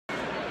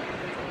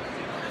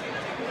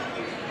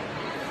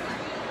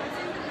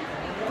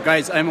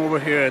Guys, I'm over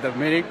here at the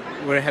meeting.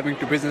 We're having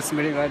a business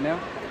meeting right now.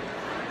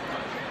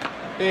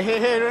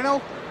 Hey,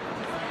 Reno.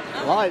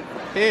 Live.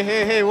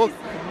 Hey, look.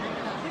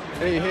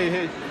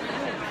 Hey.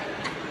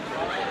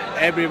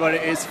 Everybody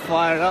is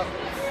fired up.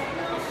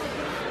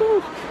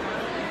 Woo.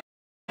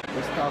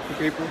 Let's talk to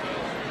people.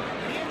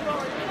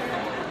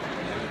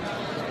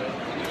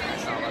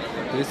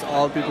 This is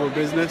all people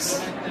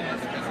business.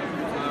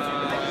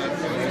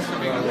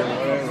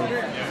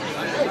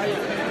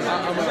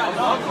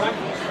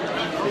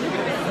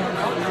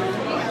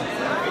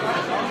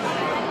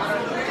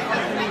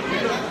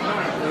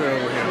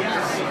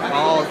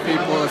 All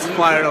people is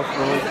fired up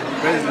for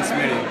business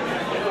meeting.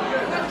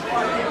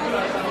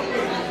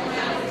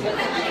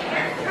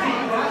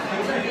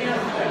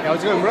 Yeah,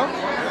 what's good, bro?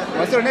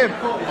 What's your name?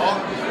 Paul.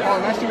 Oh,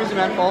 nice to meet you,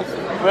 man, Paul.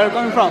 Where are you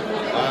coming from?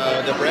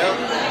 The Braille.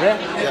 Braille?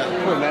 Yeah.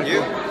 Cool, man.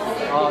 You?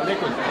 Cool.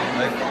 Liquid.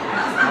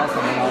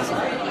 Awesome, man, awesome.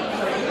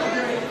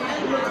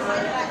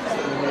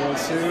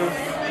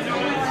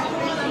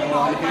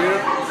 One here.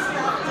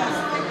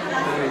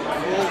 Very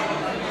cool.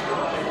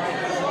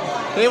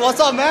 Hey, what's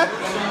up, man?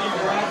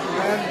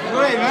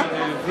 Great, man.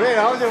 Great.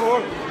 How's your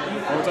work?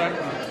 All time?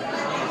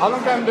 How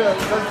long time does it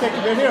take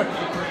to get here?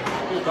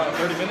 About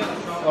 30 minutes.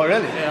 Oh,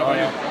 really? Yeah, oh,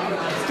 yeah.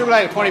 It's took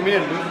like 20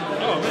 minutes, dude.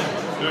 Oh, man.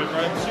 Good,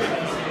 right up the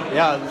street.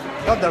 Yeah,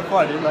 not that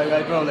far, dude. Like,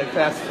 I drove like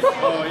fast.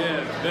 Oh,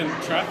 yeah. Then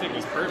traffic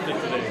was perfect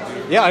today,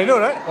 dude. Yeah, I know,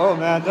 right? Oh,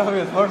 man,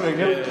 traffic is perfect,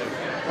 dude.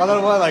 Yeah.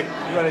 Otherwise, like,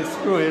 you're gonna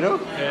screw, you know?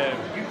 Yeah.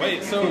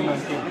 Wait, so you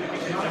have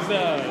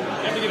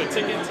to get a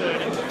ticket to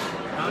enter?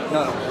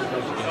 No.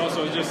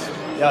 Also, just...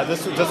 Yeah,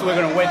 just we're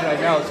gonna wait right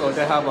now. So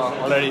they have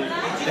already,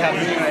 they have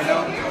meeting right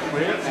now,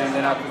 and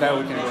then after that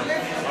we can go.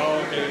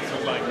 Oh, okay. So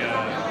like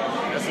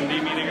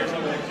S&D meeting or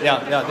something? Yeah,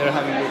 they're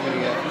having a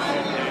meeting,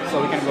 yeah.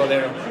 So we can go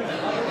there.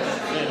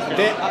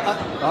 They,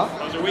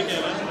 How's your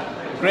weekend,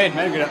 man? Great,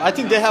 man. Great. I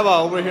think they have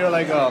over here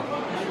like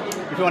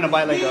if you want to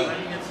buy like a,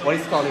 what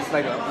is it called? It's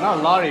like a, not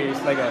a lottery,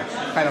 it's like a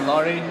kind of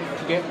lottery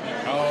ticket.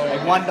 Oh.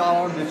 Like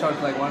 $1, they charge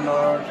like $1,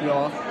 $2.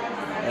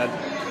 Yeah.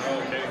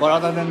 Okay. But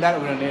other than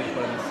that, we don't need it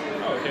for this.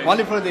 Okay.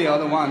 Only for the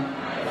other one.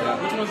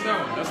 Yeah. Which one's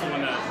that one? That's the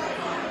one that...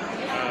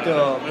 The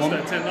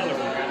that's that $10 one,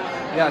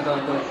 right? Yeah, the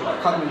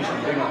combination,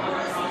 big one.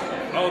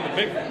 Oh, the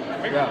big one?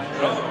 Yeah.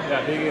 Oh.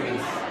 Yeah, big it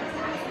is.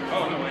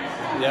 Oh, no way.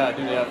 Yeah,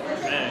 dude, yeah.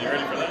 Man, you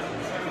ready for that?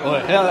 Oh,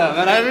 hell yeah,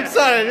 man. I'm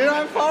excited, dude.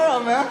 I'm fired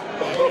up, man.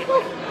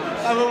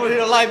 I'm over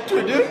here live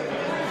too, dude.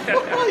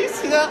 You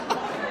see that?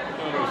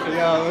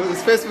 Yeah,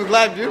 it's Facebook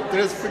Live, dude.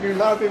 There's freaking a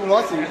lot of people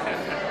watching.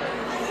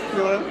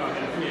 You know?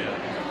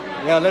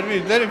 Yeah, let me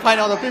find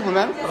other people,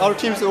 man. Our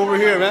team's over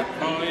here, man.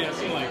 Oh, yeah, I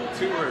see like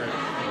 2 or...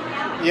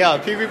 Yeah,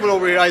 2 people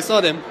over here. I saw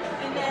them.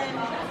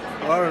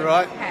 All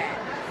right.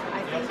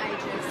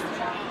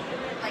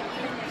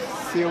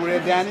 See over there,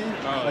 Danny.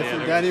 I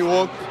see Danny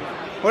walk.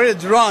 Where is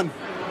Duran?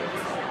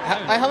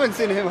 I haven't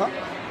seen him, huh?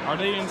 Are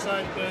they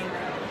inside then?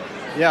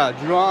 Yeah,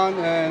 Duran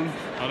and...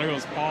 Oh, there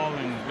goes Paul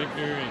and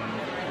Victor and...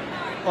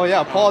 Oh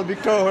yeah, Paul,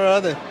 Victor, where are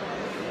they?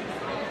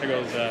 There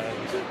goes...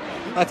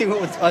 I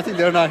think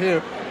they're not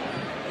here.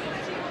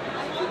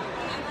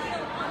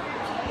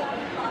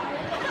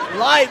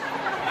 Live!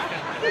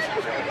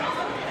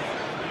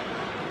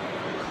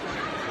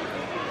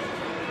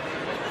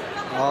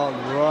 All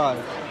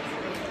right.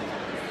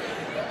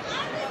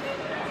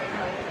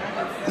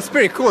 It's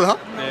pretty cool, huh?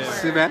 Yeah.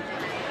 See, man.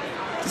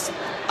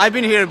 I've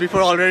been here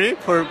before already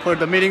for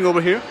the meeting over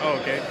here. Oh,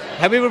 okay.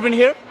 Have you ever been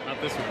here? Not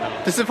this one. No.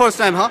 This is the first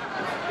time, huh?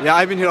 Yeah,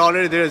 I've been here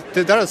already.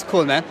 That is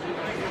cool, man.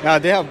 Yeah,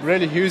 they have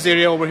really huge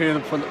area over here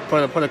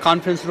for the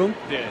conference room.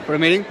 Yeah. For the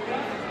meeting.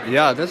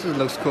 Yeah, this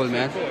looks cool,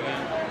 man. Cool, man.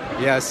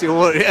 Yeah, see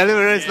over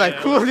everywhere it's like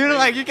cool, you know,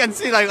 like you can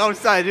see like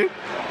outside, dude.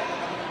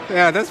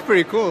 Yeah, that's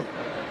pretty cool.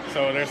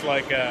 So there's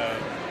like, there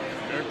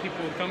are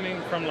people coming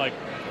from like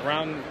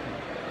around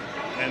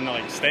and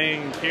like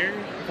staying here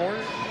for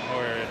it,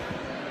 or?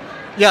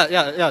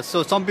 Yeah.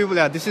 So some people,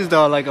 this is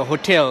the like a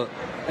hotel,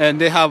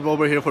 and they have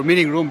over here for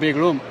meeting room, big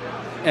room,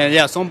 and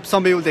yeah, some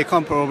people they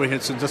come for over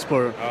here so just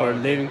for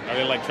living. Are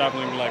they like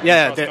traveling like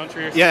across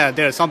country or something? Yeah,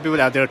 there are some people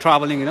that they're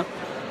traveling, you know,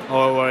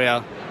 or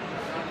yeah.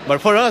 But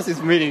for us,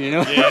 it's meeting, you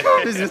know. Yeah.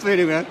 It's just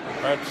meeting, man.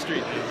 Right up the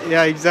street, dude.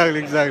 Yeah,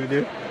 exactly,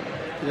 dude.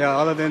 Yeah,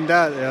 other than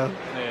that, yeah.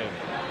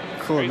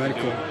 Cool, Crazy, man,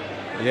 dude. cool.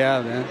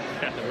 Yeah, man.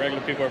 The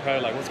regular people are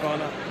probably like, what's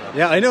going on?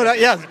 Yeah, I know that.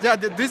 Yeah.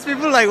 These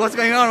people like, what's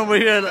going on over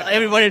here?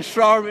 Everybody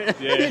sharp,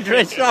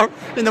 dressed sharp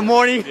in the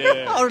morning,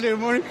 early in the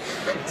morning.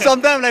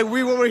 Sometimes like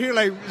we over here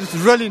like just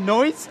really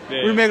noise.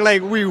 Yeah. We make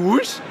like we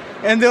whoosh,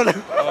 and they're like,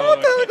 what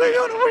the hell is going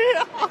on over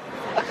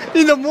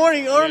here? In the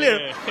morning earlier.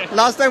 Yeah.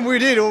 Last time we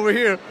did over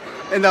here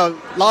in the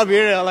lobby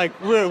area, like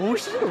we were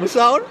whoosh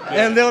sound,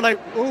 and they were like,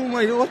 oh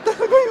my god, what the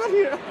hell is going on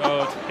here?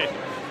 Oh, okay.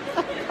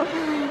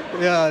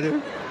 Yeah,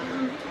 dude.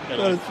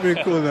 That's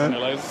pretty cool, man.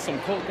 Like, is some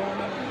cult going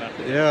on?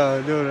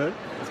 Yeah, dude. Right?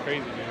 It's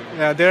crazy, dude.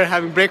 Yeah, they're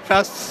having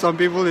breakfast. Some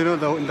people, you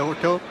know, in the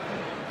hotel.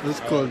 That's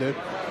cool, dude.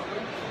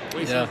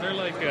 Wait, so is there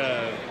like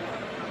a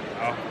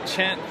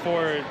chant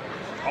for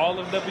all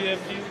of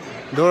WFG?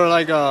 They're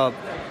like,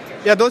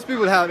 yeah, those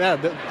people have,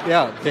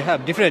 they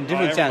have different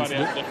chants.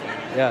 Everybody has different.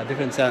 Yeah,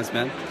 different sounds,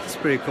 man. It's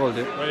pretty cool,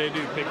 dude. What do they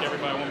do? Pick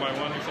everybody one by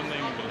one or something?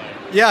 And be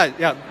like,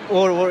 Yeah,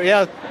 or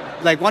yeah,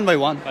 like one by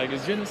one. like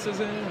is Genesis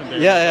in?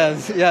 And Yeah.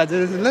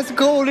 Let's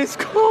go. You know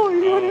Oh,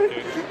 what I mean?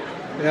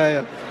 dude.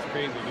 Yeah. It's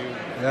crazy, dude.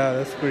 Yeah,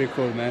 that's pretty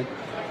cool, man.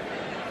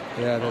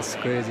 Yeah, that's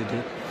crazy,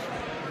 dude.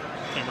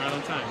 Came right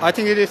on time. I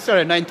think it is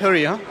started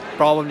 9:30, huh?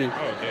 Probably.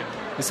 Oh, okay.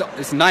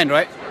 It's 9,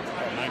 right? Oh,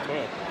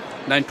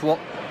 9:12. 9:12.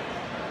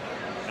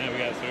 And we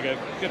got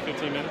good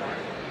 15 minutes.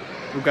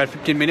 We got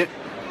 15 minutes.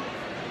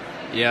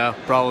 Yeah,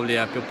 probably.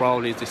 Yeah,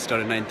 probably it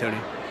started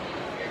 9:30.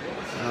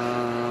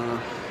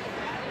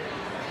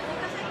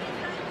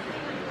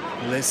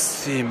 Let's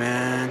see,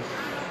 man.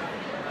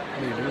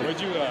 Where'd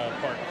you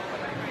park?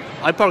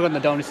 I park on the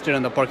downstairs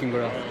on the parking Oh,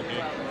 garage.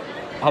 okay.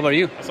 How about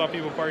you? I saw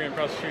people parking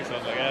across the street, so I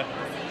was like,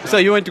 So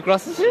you went to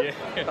cross the street?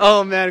 Yeah.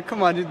 Oh man,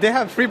 come on! They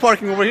have free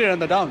parking over here on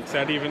the down. So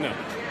I didn't even know.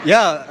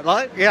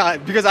 Yeah,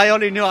 because I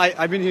already knew.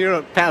 I've been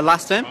here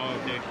last time. Oh,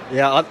 okay.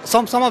 Yeah,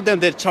 some of them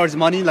they charge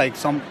money, like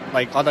some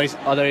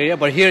other area,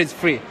 but here it's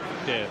free.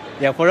 Yeah.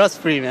 Yeah, for us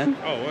free, man.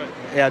 Oh, what?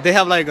 Yeah, they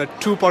have like a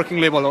 2 parking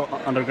level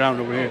underground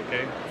over here.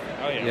 Okay.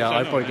 Oh, yeah. Yeah,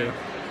 I parked there.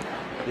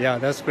 Yeah,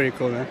 that's pretty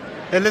cool, man.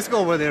 Hey, let's go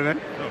over there, man.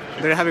 Oh,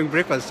 sure. They're having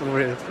breakfast over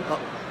here.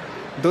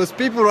 Those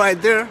people right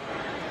there.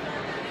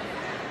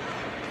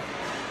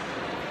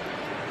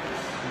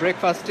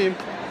 Breakfast team.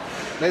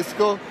 Let's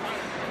go.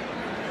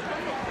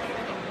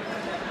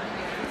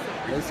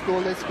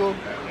 Let's go.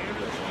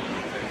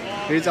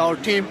 Here's our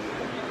team.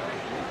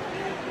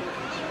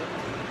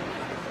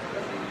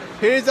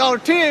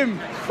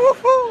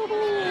 Woo-hoo.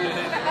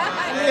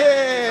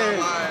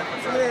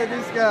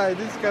 Yeah,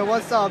 this guy.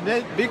 What's up,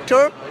 man?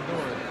 Victor?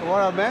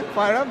 What up, man?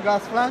 Fire up,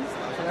 gas plan.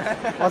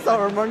 What's up,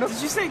 Armando?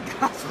 Did you say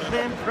gas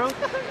plan, bro?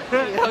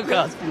 Yeah,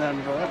 gas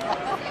plan, bro.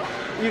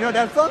 You know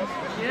that song?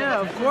 Yeah,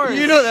 of course.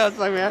 You know that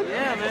song, man.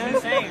 Yeah, man.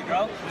 Insane,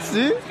 bro.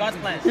 See? Gas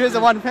plan. Here's the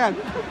one fan.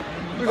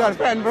 We got a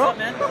fan, bro. What's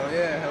up, man?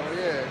 Hell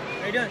yeah.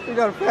 How you doing? We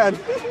got a fan.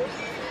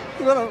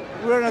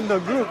 We're in the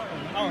group.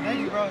 Oh, thank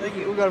you, bro. Thank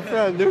you. We got a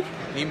fan, dude.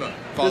 Nima,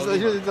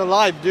 It's a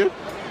live, dude.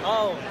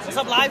 Oh, what's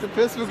up, The live?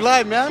 Facebook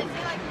Live, man.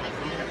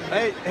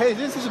 Hey,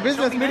 this is a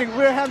business meeting.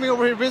 We're having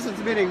over here business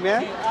meeting,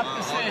 man.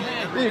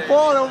 Hey,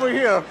 Paul over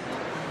here.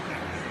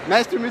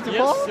 Nice to meet you,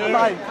 Paul. Yes, sir.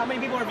 Live. How many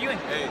people are viewing?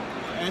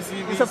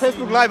 It's a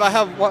Facebook Live. I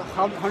have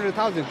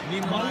 100,000.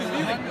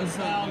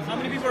 How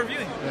many people are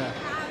viewing?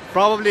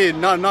 Probably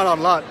not a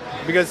lot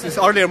because it's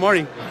earlier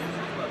morning.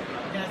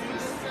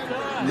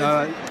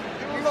 No.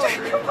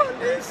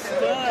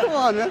 Come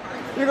on, man.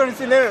 You're gonna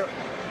see later.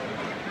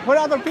 What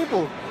are other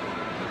people?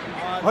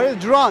 Where is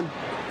Duran?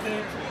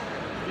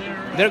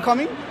 They're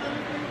coming?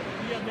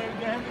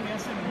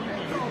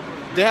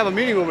 They have a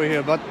meeting over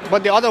here, but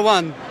the other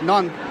one,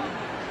 none.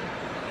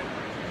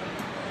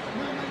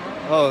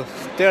 Oh,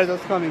 they're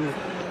just coming.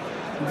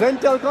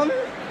 Zentel coming?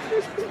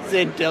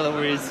 Zentel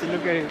over here. See,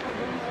 look at it.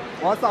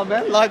 What's up,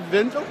 man? Live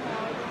Zentel?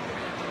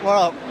 What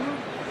up?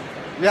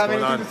 You have What's anything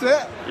going to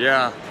say?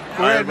 Yeah. Go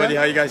Hi ahead, everybody,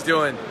 man. how you guys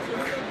doing?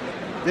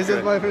 This is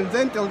Good. my friend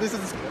Zentel.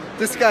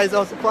 This guy is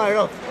also fired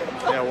up.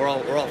 Yeah, we're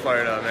all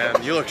fired up,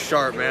 man. You look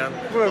sharp, man.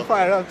 We're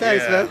fired up.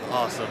 Thanks, yeah, man.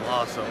 Awesome.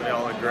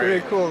 Y'all look Pretty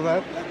great. cool,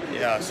 man.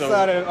 Yeah. So.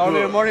 Started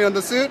earlier cool. morning on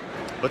the suit.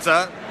 What's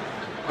that?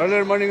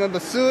 Earlier morning on the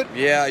suit.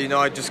 Yeah, you know,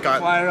 I just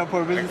got. Fired up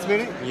for a business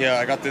meeting. Yeah,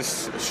 I got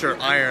this shirt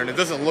ironed. It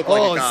doesn't look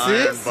like Oh, it got see,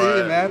 ironed,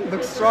 but man.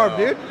 Looks sharp,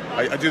 dude.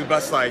 I do the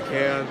best I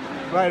can.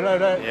 Right.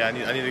 Yeah,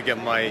 I need to get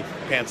my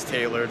pants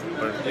tailored,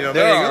 but you know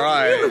There they're you go. all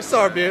right. You look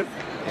sharp, dude.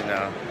 You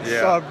know.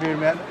 Yeah. Sharp, dude,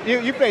 man.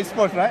 You play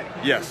sports, right?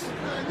 Yes.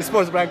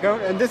 Sports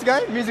background. And this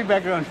guy, music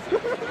background.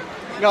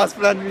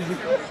 Gospel music.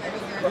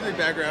 Music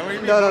background. What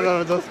do you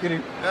No, just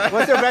kidding.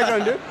 What's your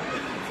background, dude?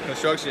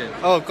 Construction.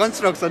 Oh,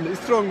 construction.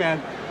 Strong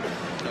man.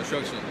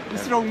 Construction.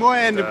 Strong boy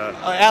and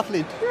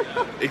athlete.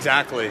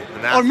 Exactly. An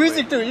Or athlete.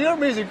 music too. You're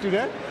music too,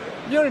 right?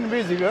 You're in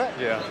music, right?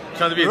 Yeah.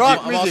 Trying to be Rock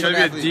I'm music. also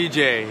trying to be a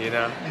DJ, you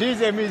know.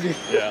 DJ music.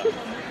 Yeah.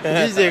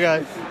 DJ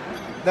guys.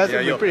 That's Yeah,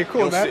 gonna be pretty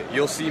cool, man.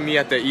 You'll see me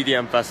at the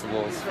EDM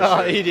festivals. for Oh,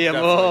 sure. EDM.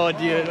 Definitely. Oh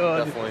dear.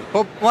 Definitely.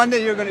 Hope one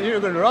day you're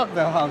gonna rock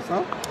the house,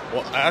 huh?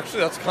 Well,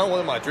 actually, that's kind of one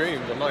of my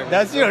dreams. I'm not even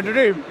That's your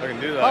dream. I can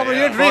do that. How about yeah.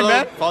 your dream,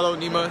 man? Follow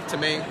Nima to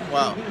me.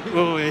 Wow.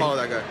 Oh, wait. Follow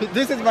that guy.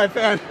 This is my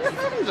fan.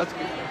 That's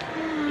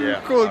Yeah.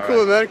 cool, all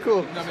cool, right. man,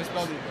 cool.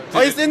 Oh,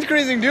 it's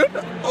increasing, dude.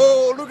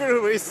 Oh, look at it.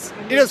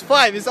 It was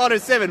 5. It's on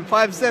 7.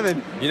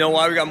 5-7. You know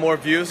why we got more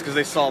views? Because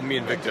they saw me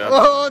and Victor.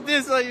 Oh,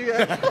 this are you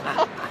guys.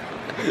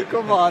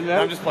 Come on, man.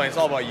 I'm just playing. It's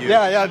all about you.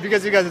 Yeah,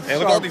 because you guys are And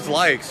look at all these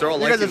likes. They're all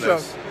You guys liking are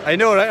this. sharp. I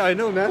know, right? I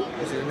know, man.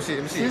 Let me see.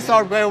 This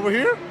sharp guy over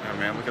here. Yeah,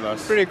 man, look at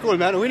us. Pretty cool,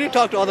 man. We need to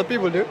talk to other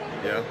people, dude.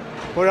 Yeah.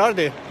 Where are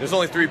they? There's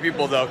only 3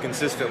 people though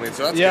consistently,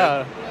 so that's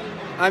Yeah.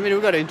 I mean,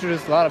 we gotta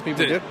introduce a lot of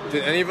people, good. dude.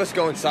 Did any of us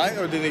go inside,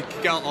 or did they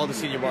kick out all the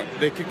senior market?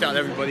 They kicked out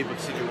everybody but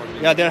the senior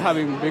market. Yeah, they're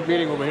having a big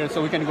meeting over here,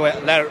 so we can go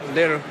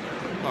later.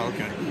 Oh,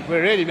 okay.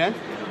 We're ready, man.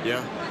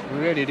 Yeah.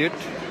 We're ready, dude.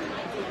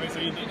 Wait, so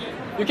you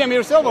DJ? You came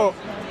yourself or?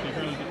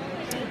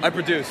 I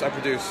produce.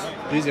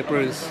 DJ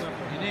Produce.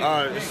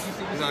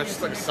 It's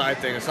just like a side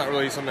thing. It's not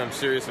really something I'm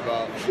serious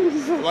about.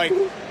 Like,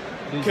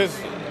 because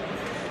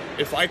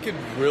if I could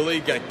really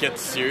get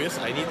serious,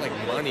 I need like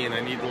money and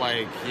I need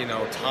like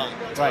time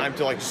Right.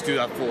 to like just do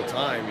that full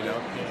time.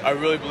 I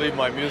really believe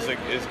my music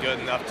is good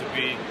enough to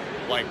be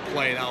like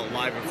playing out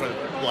live in front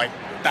of like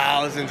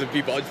thousands of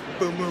people. Just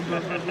boom, boom,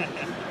 boom, boom, boom.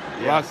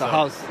 Rock the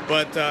house.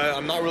 But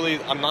I'm not really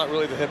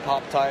the hip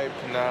hop type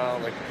now.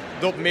 Like,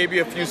 though maybe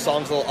a few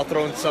songs I'll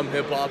throw in some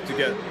hip hop to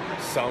get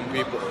some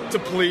people to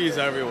please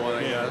everyone,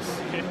 I guess.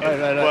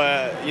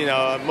 Right.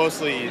 But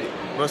mostly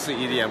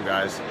EDM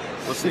guys.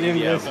 Mostly EDM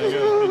EDM. guys. Did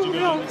you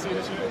go see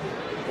this shit?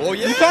 Well,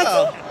 yeah. You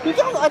canceled?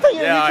 I thought you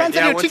canceled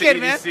I your went ticket,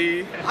 to man.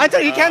 EDC. I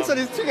thought he canceled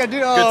his ticket,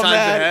 dude. Oh, Good times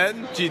man.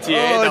 ahead. GTA.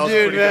 Oh, that was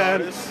dude, pretty man.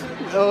 good artist.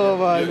 Oh,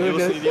 my You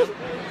listen to goodness.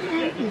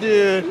 EDM?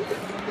 Dude.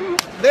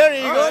 There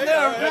you go. Alright, There,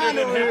 alright. man,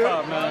 over Hip here.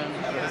 hop,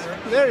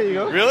 man. There you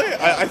go. Really?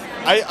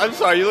 I'm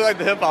sorry. You look like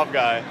the hip hop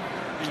guy.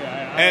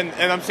 Yeah,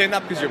 And I'm saying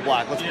that because you're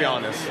black. Let's be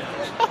honest.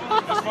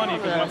 It's funny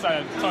because once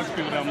I talk to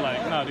people, I'm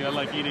like, no, dude, I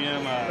like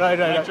EDM, Right.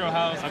 electro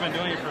house. I've been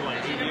doing it for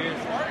like 8 years.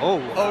 Oh,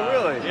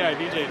 Really? Yeah, I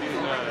DJ,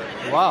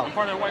 dude. wow. I'm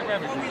part of the White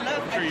Rabbit group.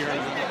 I'm sure you heard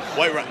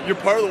of it. You're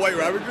part of the White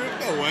Rabbit group?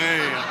 No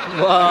way.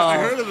 I Wow.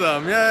 heard of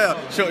them. Yeah.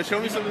 Show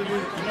me some of the.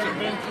 You never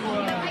been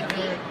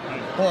to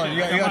Hold on.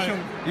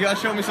 You gotta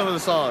show me some of the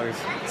songs.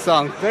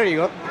 Song. There you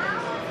go.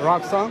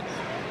 Rock song.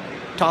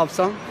 Top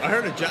song. I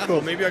heard of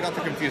Jackal. Maybe I got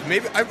them confused.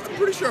 Maybe I'm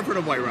pretty sure I've heard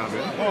of White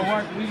Rabbit. Oh,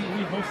 Mark, we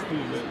host the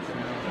events.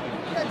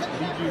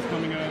 DJ's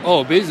coming up.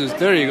 Oh, business.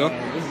 There you go.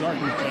 This is our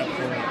group chat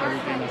for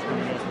everything that's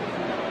coming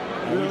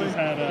up. We just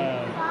had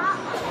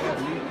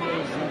New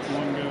Kids not too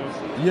long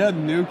ago. You had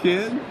New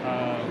Kid.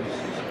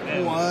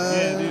 And, What?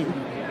 Yeah, dude.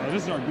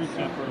 This is our group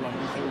chat for like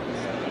this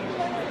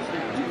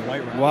everything.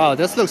 White Rabbit. Wow,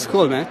 this looks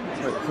cool, man.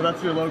 So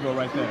that's your logo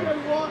right there.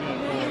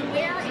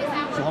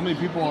 So how many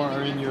people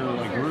are in your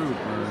like group?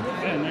 Or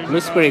Yeah, and there's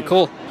Looks about pretty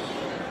cool.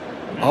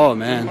 Oh, 5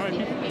 man.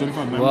 people. 35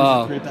 members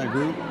Wow. to create that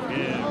group.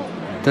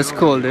 Yeah. That's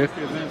cool, dude.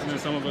 The events, and then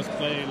some of us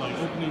play like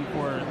opening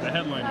for the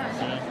headliners.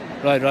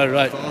 Right.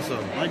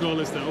 Awesome. My goal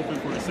is to open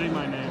for Say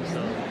My Name. So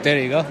There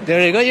you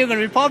go. You're gonna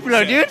be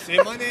popular, dude. Say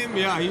my name.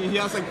 Yeah, he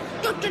has like.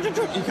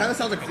 He kind of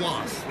sounds like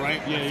Floss, right?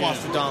 Yeah, Like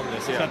Floss yeah. the Dominus.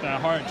 it's Yeah. got that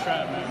hard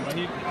trap, man. But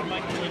I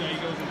like the way that he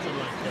goes into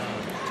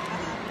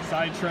like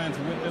side trends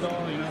with it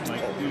all.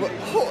 Like dude, But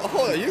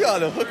hold on, you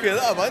gotta hook it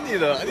up. I need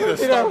to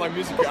start my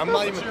music. I'm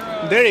not even.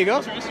 There you go.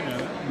 what's your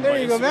Instagram? There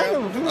you go, man.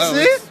 Oh,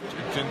 See? it's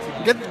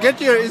Gentil. Get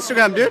your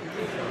Instagram, dude. I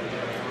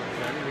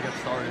need to get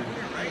started.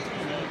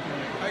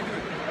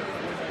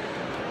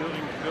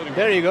 Building.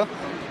 There you go.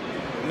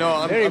 No,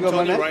 I'm, There you I'm go,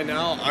 telling my you man. right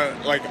now.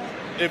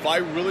 If I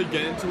really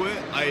get into it,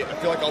 I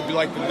feel like I'll be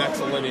like the next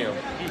Millennium.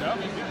 Dude, I'll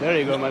make it. There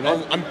you go, my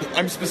man.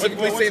 I'm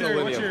specifically What's saying your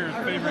Millennium.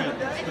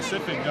 favorite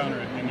specific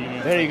genre in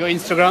EDM? There you go,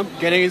 Instagram.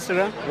 Getting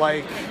Instagram.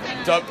 Like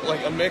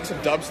like a mix of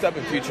dubstep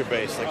and future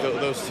bass, like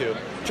those two.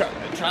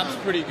 Trap's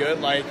pretty good,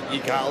 like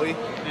Ikali.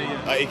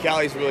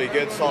 Ikali's really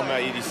good. Saw him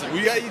at EDC. Were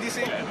you at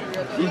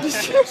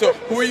EDC? So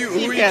who are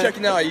you Yeah.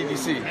 checking out at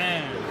EDC?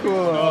 Man, Cool.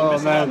 no, Oh,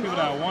 missing out man. people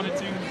that I wanted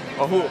to.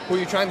 Oh, who are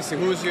you trying to see?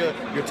 Who's your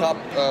top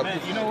Man,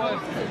 you know what?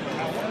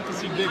 I wanted to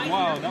see Big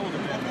Wild. That would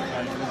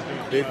have been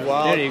like, Big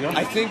Wild? There you go.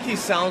 I think he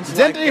sounds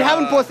Gent, like. you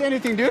haven't posted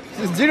anything, dude.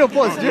 It's zero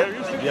posts, dude.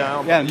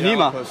 Yeah, Yeah, I'll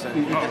Nima. post it.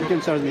 You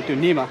can start with me too,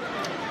 Nima.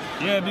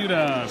 Yeah, dude.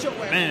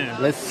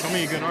 Man, Let's- so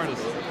many good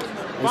artists.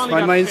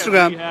 find my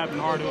Instagram. Rehab and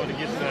Hardwell to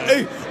get that.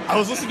 Hey, I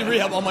was listening to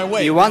Rehab on my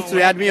way. He wants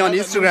to add me on That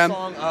new Instagram.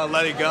 Song,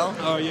 Let It Go.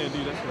 Oh yeah,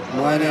 dude. That's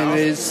good. My name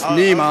is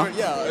Nima.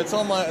 Yeah, it's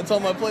on my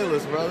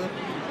playlist, brother.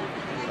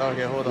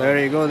 Okay, hold on. There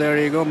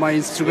you go, my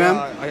Instagram.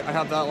 Yeah, I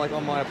have that like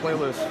on my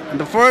playlist. And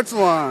the first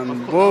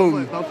one,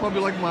 boom. That's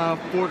probably like my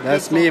fourth.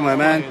 That's fifth me, song my I'm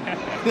man. playing.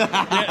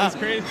 Yeah, it's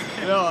crazy.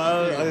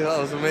 No, that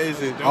was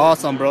amazing.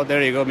 Awesome, bro.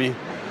 There you go, me.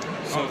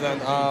 So then,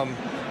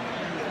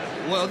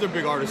 what other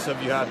big artists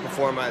have you had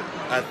perform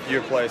at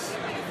your place?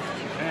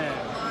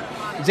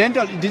 Man,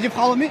 Gentle, did you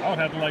follow me? I would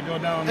have to like go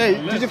down. Hey,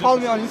 the list did you just follow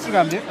to- me on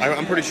Instagram, dude?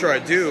 I'm pretty sure I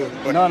do.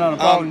 But, No,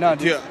 probably not,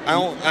 dude. Yeah, I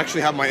don't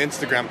actually have my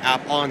Instagram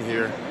app on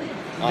here.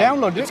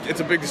 Download it. It's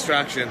a big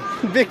distraction.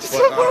 Big But,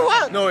 for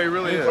what? No, it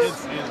really is.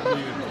 It's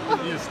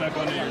weird. You just stuck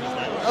on it. You're just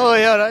like, Oh,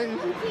 yeah, right.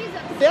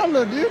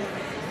 Download, dude.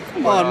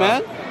 Come on,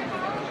 man.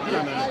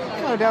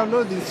 Gotta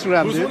download the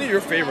Instagram, Who's one dude. of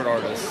your favorite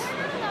artists?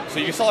 So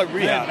you saw like man,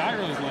 Rehab.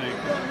 Dyro's like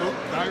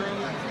Dyro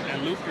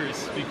and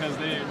Lucas because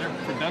their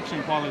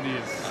production quality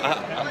is.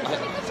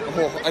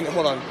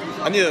 Hold on.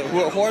 I need to,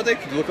 who are they?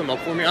 Could you look them up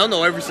for me? I don't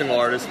know every single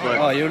artist, but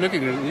Oh, you're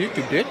looking at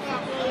YouTube, dude?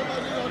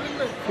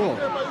 Cool.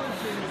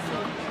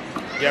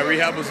 yeah,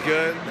 Rehab was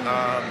good.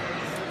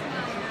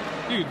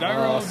 Dude,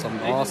 Dyro. Awesome,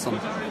 they just awesome.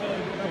 put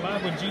this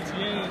collab with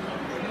GTA.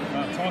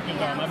 Talking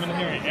about. I've been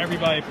hearing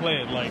everybody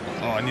play it. Like,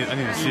 Oh, I need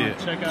to see it.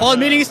 check out. Whole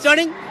meeting is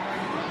starting?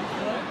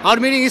 Our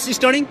meeting is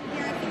starting?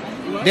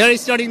 They are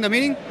starting the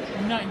meeting?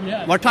 Not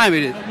yet. What time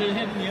is it? We're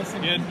heading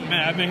yesterday. Yeah,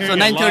 man, I've been So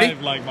hearing it 9:30?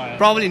 live like by.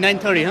 Probably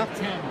 9:30, huh?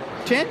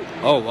 10. 10?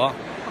 Oh, wow.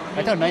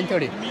 I thought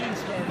 9:30. Meeting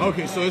started.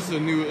 Okay, so this is a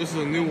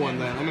new one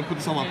then. I'm gonna put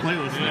this on my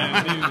playlist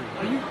Yeah, dude.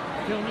 Are you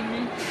filming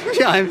me?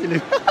 Yeah, I'm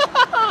feeling.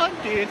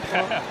 Dude.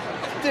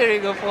 There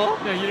you go, Paul.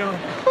 No, you don't.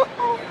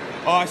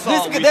 Oh, I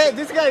saw.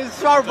 This guy is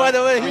sharp, by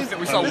the way. We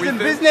saw He's in Wheaton.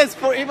 business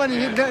for even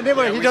he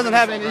doesn't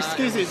have any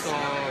excuses.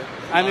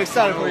 I'm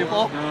excited for you,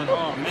 Paul.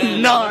 Oh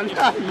man. None.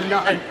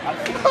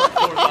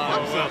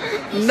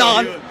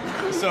 None.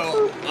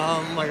 So,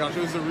 my gosh,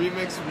 it was a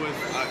remix with,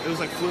 it was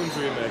like Flume's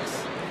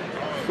remix.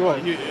 Cool. I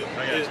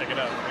gotta check it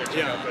out. I gotta check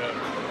Yeah. out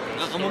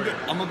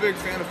the I'm a big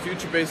fan of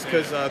Future Bass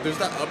because there's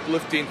that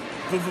uplifting,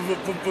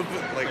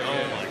 like,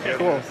 oh my god.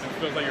 Cool. It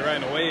feels like you're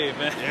riding a wave,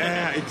 man.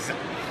 Yeah,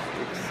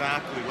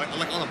 exactly. Like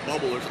on a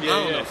bubble or something. Yeah,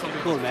 I don't know, yeah.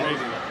 something Cool, man.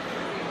 crazy. Did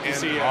you And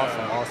see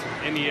awesome.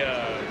 any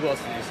who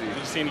else did you see? did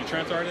you see any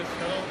trance artists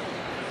at all?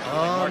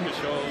 Like Marcus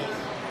Scholes.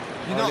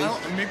 You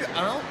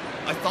know,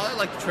 I thought I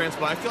liked trance,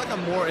 but I feel like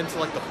I'm more into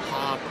like the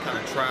pop kind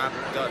of trap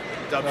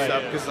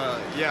dubstep yeah. because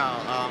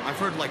I've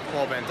heard like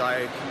Paul Van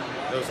Dyke,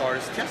 those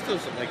artists.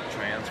 Testo's like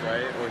trance,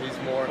 right? Or he's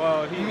more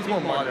he's more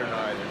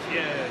modernized.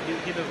 Yeah,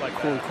 he does like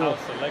Cool. house,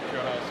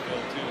 electro house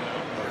feel too,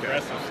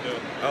 progressive still.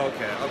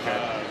 Okay.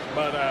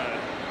 But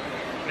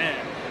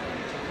man,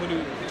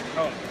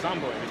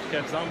 Zomboy. Did you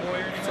catch Zomboy or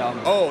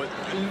anything? Oh,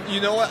 you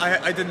know what?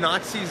 I did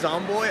not see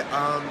Zomboy.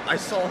 I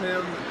saw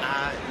him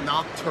at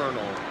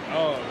Nocturnal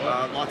Oh,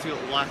 wow.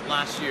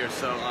 last year,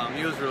 so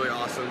he was really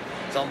awesome.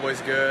 Zomboy's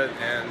good,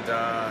 and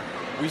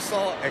we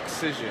saw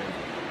Excision.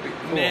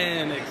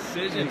 Man,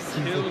 Excision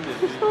killed it,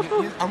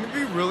 dude. I'm gonna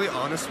be really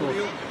honest with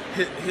you.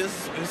 His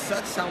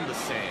sets sound the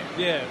same.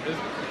 Yeah,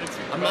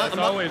 it's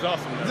always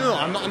awesome. Though.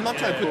 No, I'm not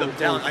trying to put them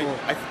down. Cool.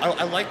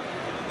 I like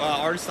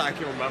artists that I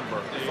can remember.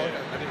 I felt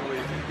like I didn't really.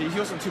 He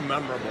wasn't too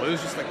memorable. It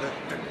was just like the.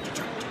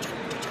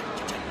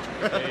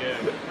 Yeah.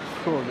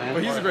 Cool, man.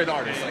 But he's a great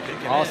artist.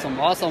 Awesome.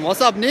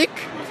 What's up, Nick?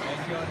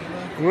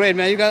 Great,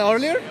 man. You got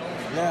earlier?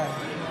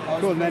 Yeah.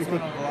 Cool, man. Cool.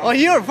 Oh,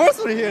 you're first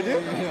one here,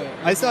 dude.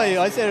 I saw you.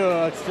 I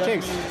said,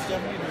 thanks.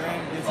 Stephanie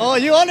Duran gets Oh,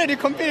 you already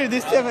competed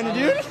this Stephanie,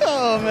 dude?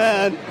 Oh,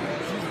 man.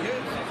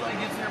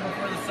 gets here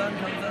before the sun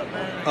comes up,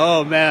 man.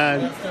 Oh,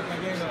 man. Step my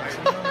game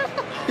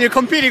up, You're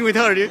competing with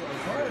her, dude. Of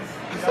course.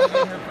 You gotta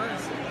get here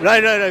first.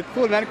 Right.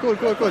 Cool, man.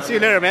 Cool. See you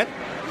later, man.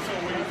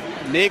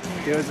 Nick.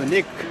 There's a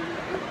Nick.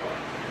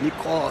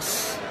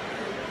 Nikos.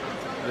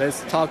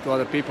 Let's talk to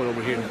other people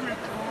over here.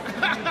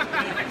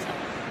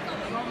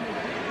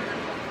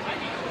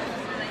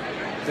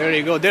 There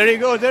you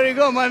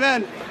go, my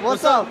man.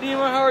 What's up?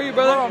 Nima, how are you,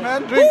 brother? Oh,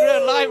 man, doing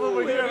great live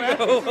over here, man.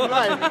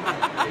 Live.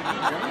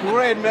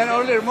 Great, man.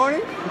 Earlier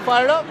morning, you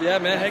fired up? Yeah,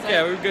 man. Heck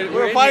yeah, we're good.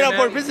 We're in fired here, up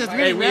for man. business Hey,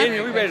 meeting, we man. in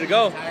here. We ready to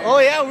go. Oh,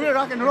 yeah, we're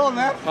rock and roll,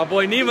 man. My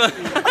boy Nima.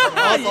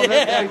 Awesome, man.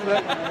 Yeah. Thanks,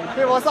 man.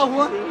 Hey, what's up,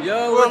 Juan?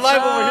 Yo, We're what's live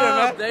up? over here,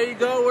 man. There you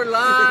go. We're We're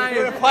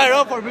live. fired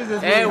up for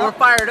business Hey, meeting. we're huh?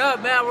 fired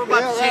up, man. We're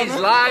about to Yeah, change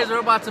man. lives. We're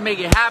about to make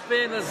it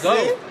happen. Let's go.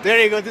 See? There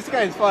you go. This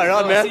guy is fired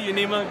up, man. See you,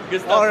 Nima.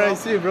 Good stuff. All bro. right,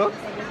 see you, bro.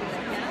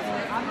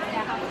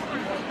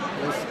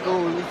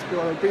 Let's go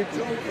on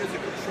pizza.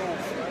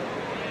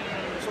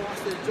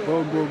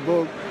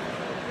 Boom.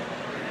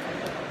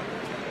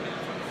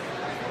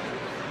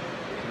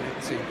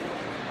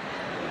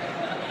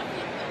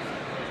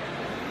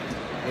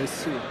 Let's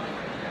see.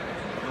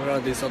 Where are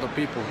these other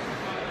people?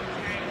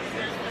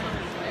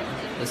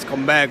 Let's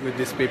come back with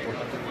these people. I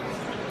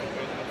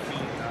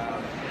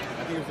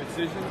think it was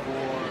Excision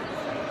or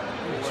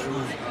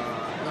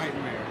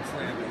Nightmare.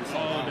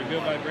 Oh, the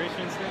Good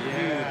Vibrations thing? Yeah.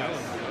 Dude, that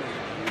was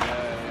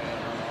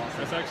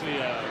That's actually,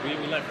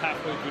 we left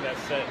halfway through that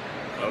set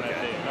on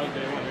that day. That was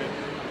day one, right?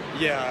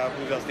 Yeah, I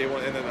believe that's day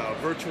one, and then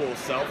Virtual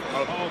Self.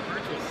 Oh,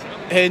 virtual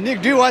set. Hey,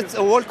 Nick, do you watch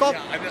a World Cup?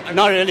 Yeah,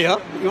 Not really, huh?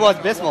 You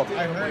watch baseball.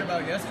 I heard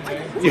about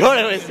yesterday. You heard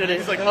it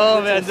yesterday.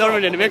 Oh, man,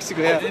 Germany and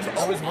Mexico, yeah.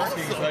 I was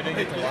working, so I didn't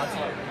get to watch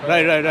it.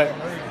 Right.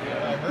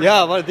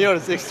 Yeah, but they are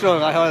 6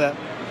 strong. I heard that.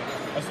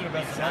 I should have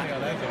bet some money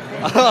on that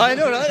game. I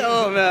know, right?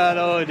 Oh, man.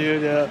 Oh,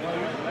 dude, yeah.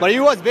 But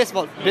you watch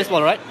baseball,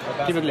 right?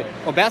 Typically.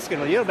 Or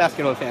basketball. You're a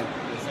basketball fan.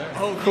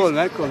 Oh, Cool,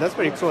 man. Cool. That's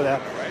pretty cool, yeah.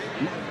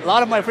 A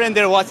lot of my friends,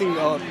 they're watching,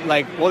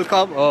 like, World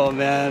Cup. Oh,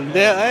 man.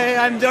 Hey,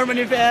 I'm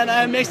Germany fan.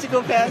 I'm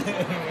Mexico fan.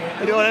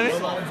 You know what I A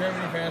mean? lot of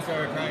Germany fans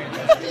started crying.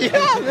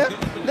 Yeah,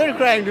 man. They're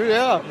crying, dude.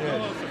 Yeah.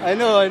 I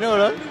know,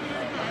 right?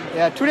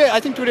 Yeah, I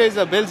think today is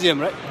Belgium,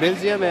 right?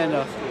 Belgium and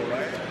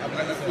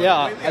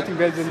yeah, I think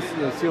Belgium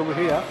is over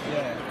here. Yeah.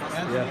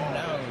 Anthony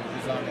now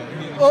is on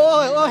it.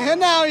 Oh,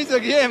 now he's a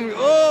game.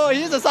 Oh,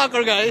 he's a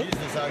soccer guy. He's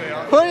the soccer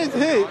guy. Where is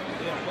he?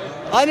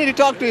 I need to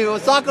talk to him. A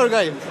soccer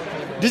guy.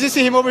 Did you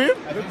see him over here?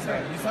 I think so.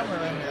 He's somewhere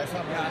around here. I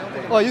saw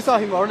him. Oh, you saw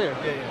him earlier.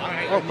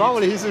 Oh,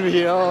 probably he's over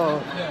here.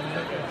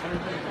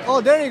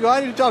 Oh, there you go.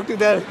 I need to talk to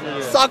that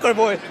soccer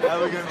boy.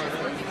 Have a good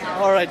one.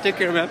 All right, take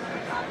care, man.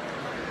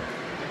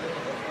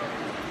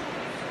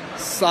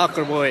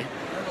 Soccer boy.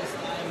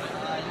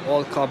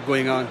 World Cup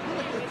going on.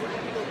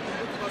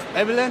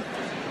 Evelyn,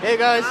 hey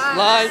guys,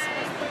 live.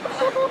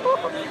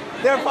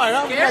 They're fired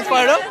up. You guys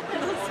fired up?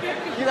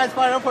 You guys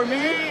fired up for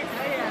me?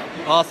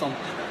 Awesome.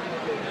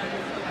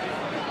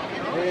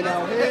 Hey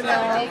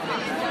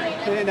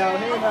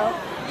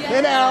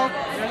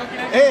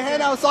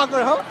now,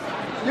 soccer, huh?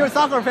 You're a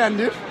soccer fan,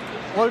 dude.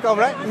 World Cup,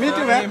 right? Me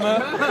too, man.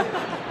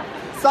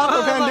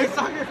 Soccer fan, dude.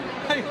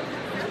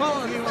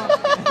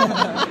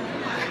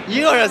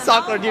 You are a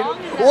soccer dude.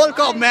 World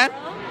Cup, man.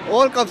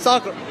 World Cup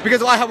soccer.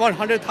 Because I have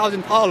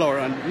 100,000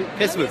 followers on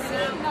Facebook.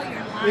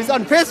 It's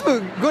on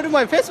Facebook. Go to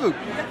my Facebook.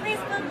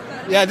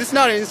 Yeah, this is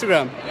not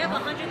Instagram. You have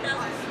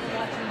 100,000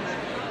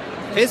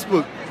 watching.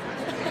 Facebook.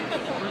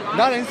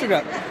 Not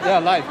Instagram. Yeah,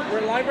 live.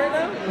 We're live right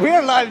now?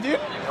 We're live, dude.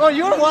 Oh,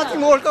 you're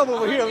watching World Cup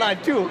over here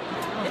live too.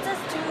 It says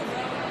 2,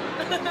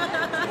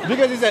 bro.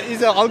 Because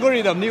it's an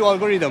algorithm, new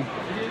algorithm.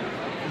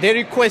 They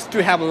request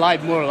to have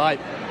live, more live.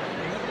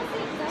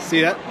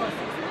 See that?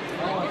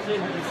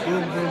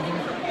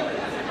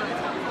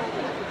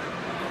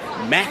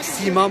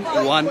 Maximum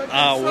 1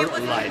 hour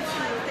live.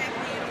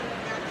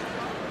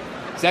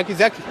 Zaki.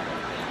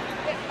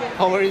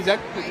 How are you, Zach?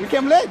 You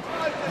came late.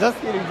 Just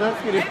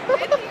kidding.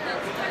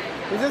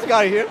 Is this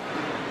guy here?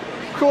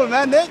 Cool,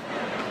 man, Nate.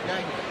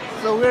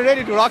 So we're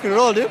ready to rock and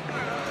roll, dude.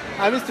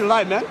 I missed your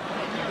live, man.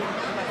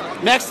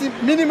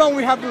 Minimum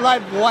we have to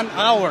live 1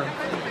 hour.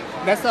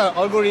 That's the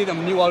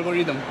algorithm, new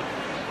algorithm.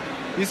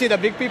 You see the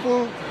big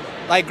people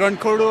like Grant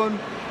Cardone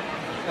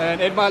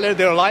and Ed Mylett,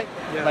 they're live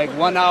like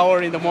 1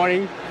 hour in the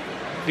morning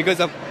because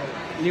of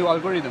new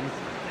algorithm.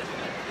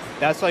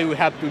 That's why we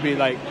have to be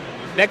like,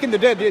 back in the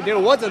day, there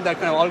wasn't that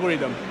kind of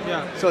algorithm.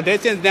 Yeah. So they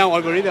changed now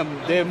algorithm.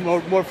 They're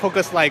more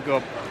focused like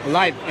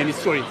live and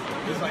story.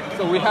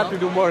 So we have to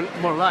do more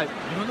live.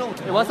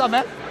 Hey, what's up,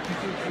 man?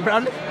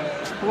 Bradley?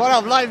 What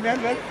up, live, man?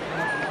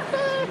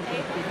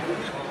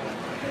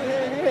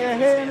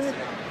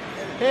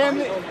 Hey,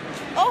 Emily.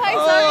 Oh, hi,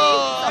 sorry.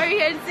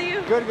 Sorry, I didn't see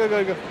you.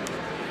 Good.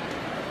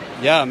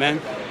 Yeah, man.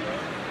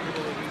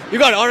 You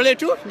got earlier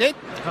too, Nate?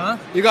 Huh?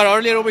 You got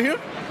earlier over here?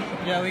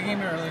 Yeah, we came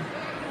here early.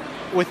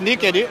 With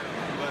Nick, Eddie.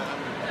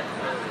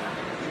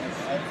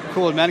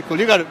 Cool, man, cool.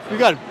 You got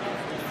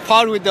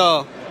par with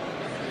the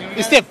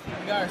Step.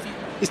 We got our seat.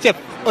 Step.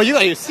 Oh, you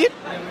got your seat?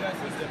 Yeah, we got our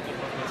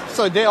seat.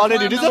 So they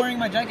already I'm did not that? wearing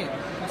my jacket.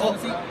 That's on the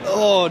seat.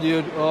 Oh,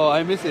 dude. Oh,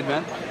 I miss it,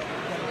 man.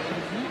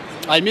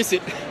 I miss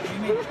it.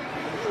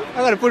 I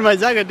gotta put my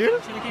jacket,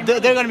 dude.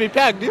 They're gonna be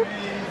packed, dude.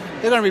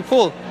 They're gonna be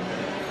full.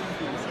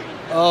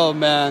 Oh,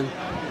 man.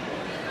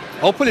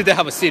 Hopefully they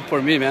have a seat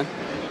for me, man.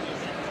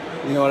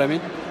 You know what I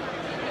mean?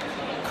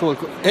 Cool.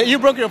 Hey, you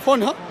broke your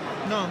phone, huh?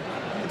 No,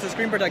 it's a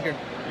screen protector.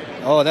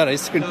 Oh, that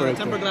is screen protector.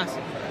 Tempered glass.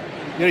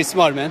 Very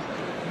smart, man.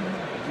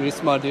 Very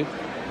smart, dude.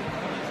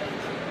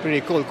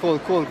 Pretty cool,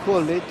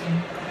 dude.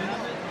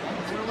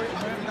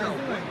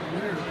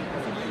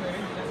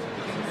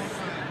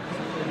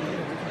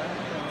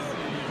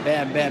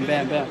 Bam.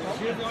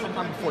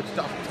 Sometime before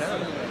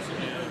 2010.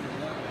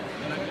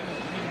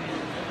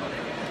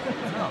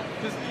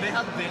 They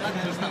had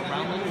just that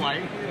round little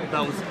light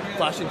that was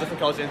flashing different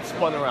colors and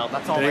spun around.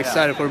 That's all They're they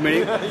excited for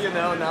me. had. You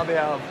know, now they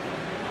have.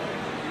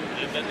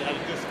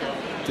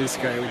 This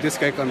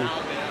guy coming.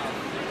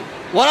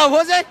 What up,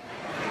 Jose?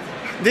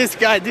 This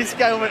guy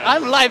over.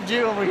 I'm live G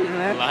over here,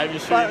 man. Live, you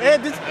sure? But,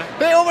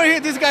 hey, over here,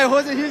 this guy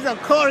Jose. He's a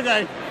car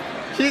guy.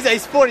 He's a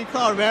sporty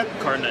car, man.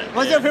 Carnet.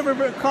 What's your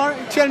favorite car?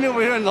 Tell me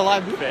over here in the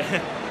live. Dude.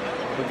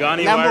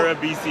 Pagani Lambo. Huayra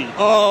BC.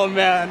 Oh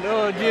man,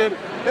 oh dude.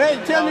 Hey,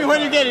 tell me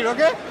when you get it,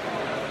 okay?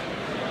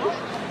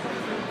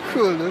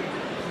 Cool, dude.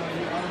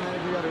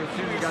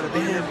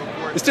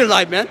 It's still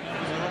live, man.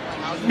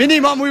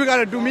 Minimum, we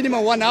gotta do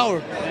minimum 1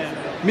 hour.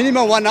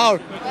 Minimum 1 hour.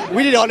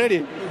 We did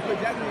already.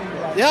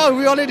 Yeah,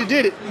 we already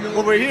did it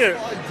over here.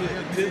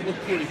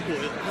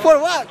 For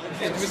what?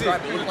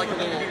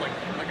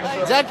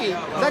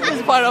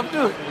 Jackie's fired up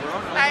too.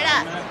 Fired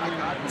up.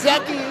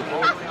 Jackie.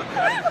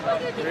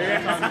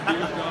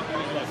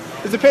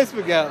 It's a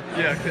Facebook, yeah.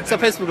 It's a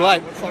Facebook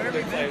live.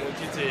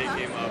 GTA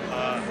came up.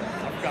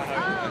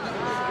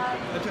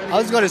 I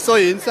was gonna show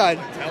you inside.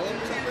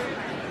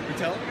 You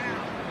tell him?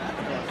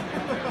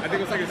 I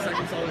think it's like a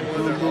second song.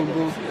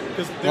 Boom.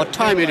 What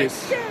time it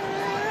is?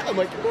 I'm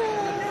like,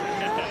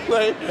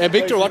 Hey,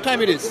 Victor, what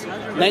time it is?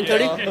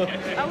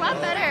 9:30? A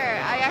lot better.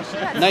 I actually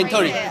had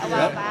 9:30. it a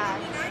while back.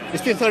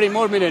 It's still 30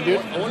 more minutes,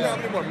 dude. I wonder how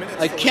many more minutes.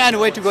 I can't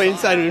wait to go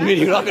inside and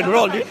meeting rock and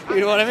roll, dude.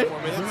 You know what I mean?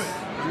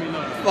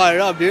 Fire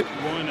up, dude.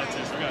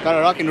 Gotta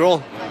rock and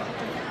roll.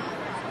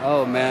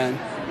 Oh man,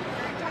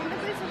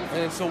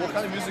 And so, what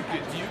kind of music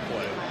do you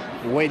play?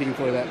 waiting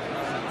for that.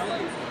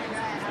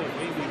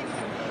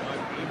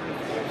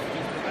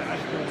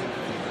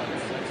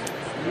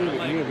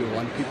 Really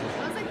one people. It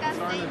was like that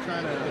thing.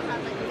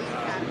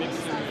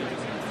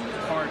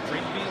 Hard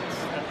break beats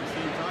at the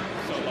same time.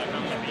 So like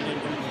I'm like eating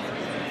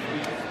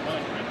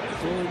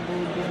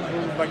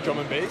Like drum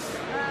and bass?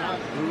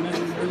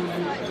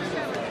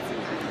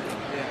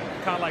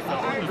 kind of like the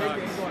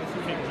orthodox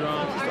kick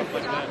drums, stuff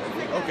like that.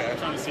 Okay.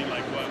 Trying to see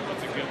like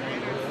what's a good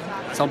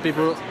one. Some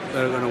people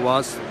are gonna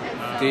watch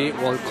the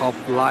World Cup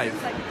live.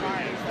 I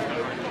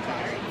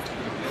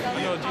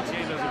know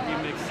GTA does a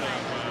remix of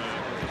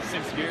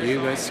Six Gears. You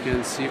guys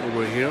can see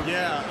over here.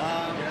 Yeah.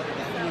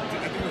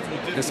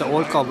 There's a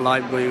World Cup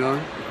live going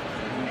on.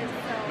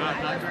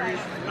 Not that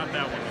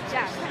one.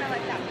 Yeah, kind of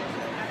like that.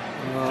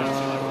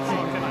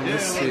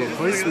 Let's see.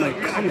 Where's my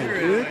comment,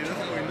 dude?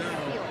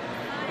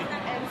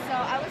 And so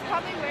I was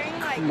probably wearing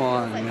like Come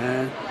on,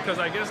 man. Because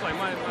I guess like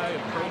my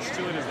approach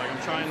to it is like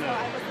I'm trying to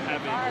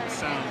have it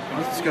sound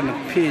I'm just gonna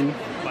pin.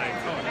 like,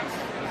 oh, that's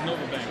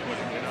Nova Bank, you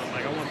know,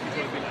 like I want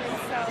people to be like, oh,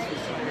 that's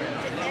what's so great. I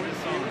love this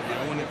song. I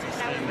want it to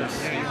stand out.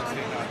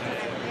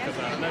 Because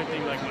another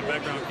thing, like my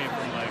background came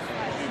from like,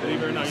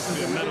 believe it or not, I used to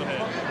be a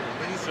metalhead.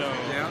 So I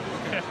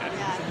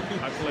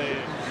played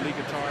lead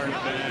guitar in a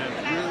band,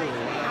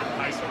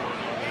 high school and all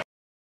that.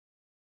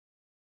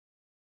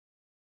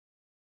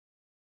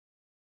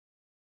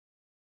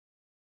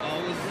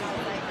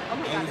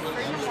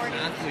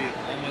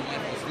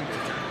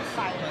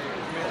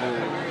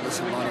 Oh, that's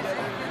a lot of fun.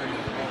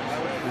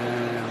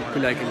 I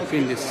feel like I can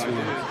pin this soon.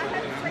 My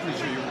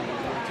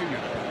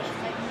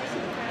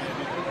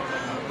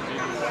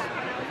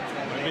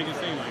biggest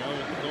thing, like I would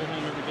go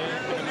home every day,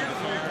 pick up my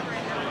guitar.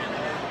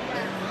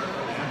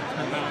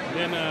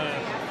 Then I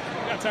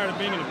got tired of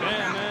being in a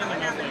band, man,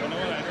 and I was like, you know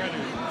what, I'd rather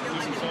do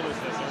some solo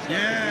stuff. So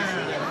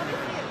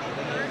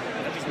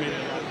that just made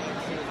it a lot.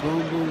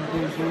 Boom, boom,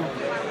 boom, boom.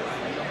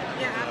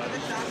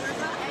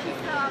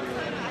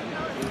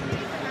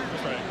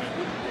 That's right, man.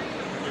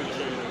 Here's the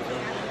show you that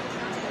drum.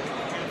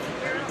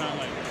 It's not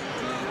like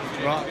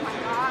Rock.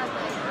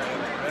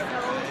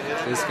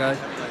 This guy.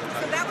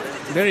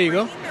 There you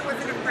go.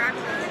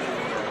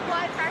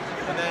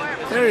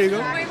 There you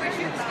go.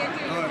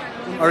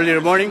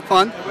 Earlier morning,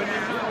 fun. yeah,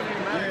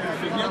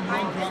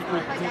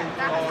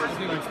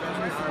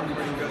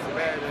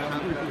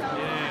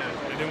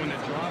 and then when it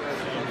drops,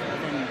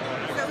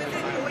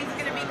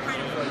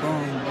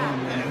 Boom, boom, boom.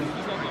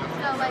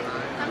 So like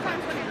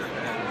sometimes when it's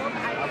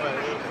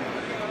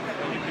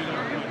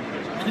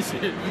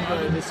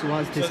cold, This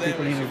was this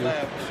people interview. I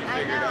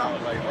know.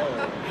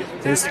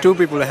 There's two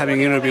people having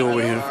interview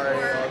over here.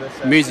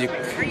 Music.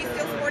 Are you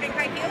still sporting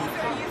high heels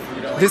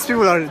or are you These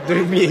people are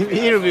doing me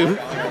interview.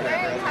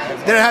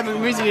 They're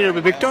having music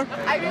interview. Victor?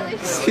 I really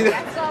See should.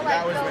 that? I saw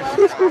like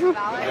the Love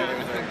Ballad.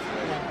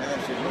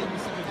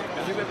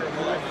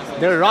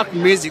 They're rock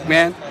music,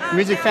 man.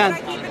 Music fan.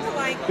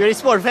 You're a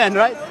sport fan,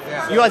 right?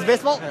 You was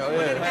baseball?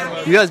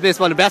 You was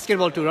baseball and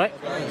basketball too, right?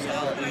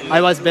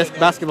 I was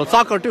basketball.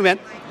 Soccer too, man.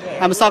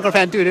 I'm a soccer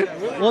fan too, dude.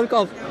 World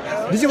Cup.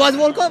 Did you watch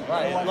World Cup?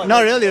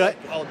 Not really, right?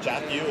 I'll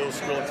jack you. It'll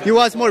scroll to You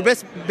was more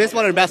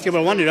baseball and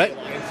basketball only, right?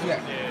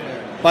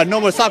 But no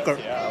more soccer.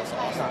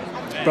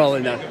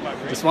 Probably not.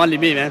 It's only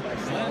me, man.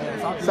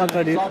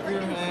 Soccer, dude. Not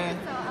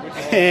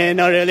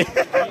really.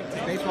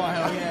 Baseball,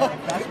 hell yeah.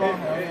 Basketball,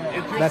 hell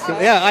yeah.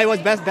 Basketball. Yeah, I was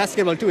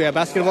basketball too. Yeah,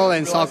 basketball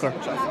and soccer.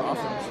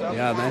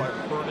 Yeah,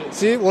 man.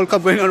 See, World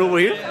Cup going on over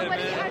here.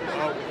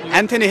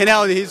 Anthony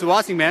Henao, he's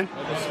watching, man.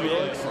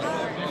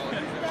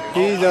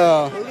 He's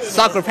a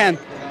soccer fan.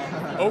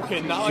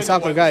 Okay, now He's a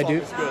soccer guy,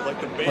 dude.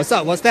 What's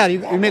up? What's that? You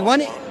make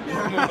money?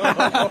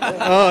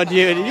 Oh,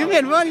 dude, you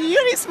made money.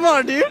 You're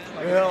smart, dude.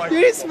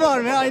 You're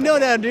smart, man. I know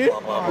that, dude.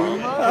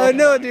 I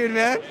know, dude,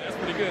 man.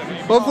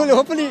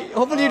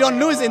 Hopefully, you don't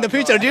lose in the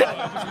future, dude.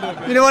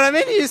 You know what I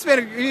mean? You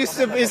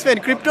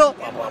spend crypto.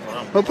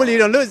 Hopefully, you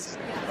don't lose.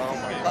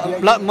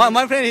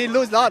 My friend, he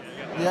lose a lot.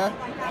 Yeah?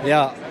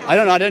 Yeah, I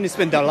don't know. I don't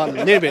spend that lot. A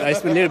little bit. I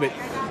spend a little bit.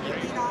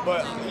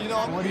 But, you know,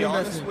 I'm going to be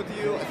honest with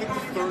you. I think the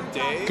third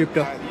day.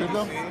 Crypto. at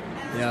EDC,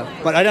 Yeah,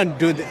 but I don't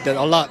do that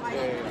a lot.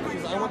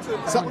 I went to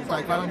It's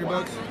like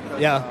 $500.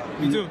 Yeah.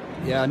 Me too.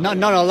 Yeah, not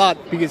a lot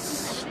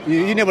because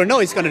you never know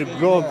it's gonna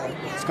grow,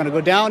 it's gonna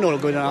go down or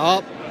go down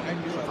up.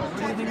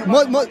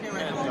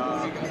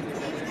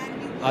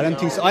 I don't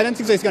think so. I don't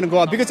think so. It's gonna go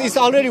up because it's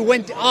already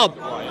went up.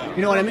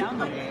 You know what I mean?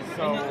 I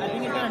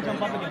think it's gonna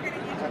jump up again.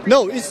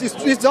 No,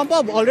 it's jump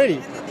up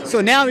already.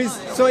 So now it's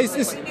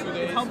It's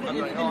been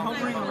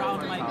hovering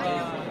around like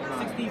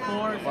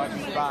 64,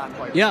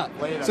 65. yeah.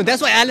 So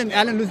that's why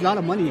Alan lose a lot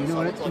of money. You know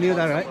what? You know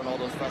that, right? all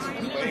those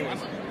festivals. But anyways,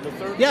 the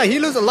third Yeah, he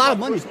lose a lot of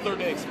money. third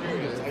day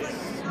experience.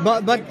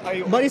 But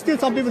it's still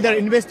some people that are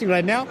investing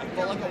right now,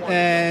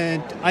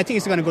 and I think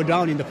it's gonna go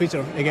down in the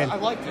future again. I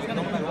liked it. Don't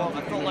get me wrong.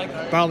 I felt like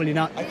Probably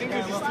not. I think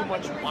there's just too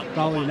much.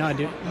 Probably not,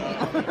 dude.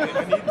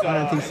 I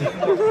don't think so.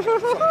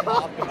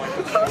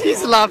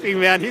 He's laughing,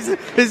 man. He's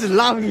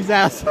laughing his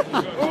ass.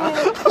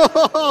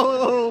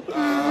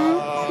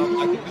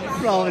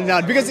 Probably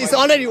not because it's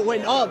already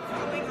went up.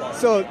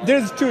 So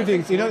there's two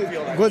things, you know,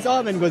 it goes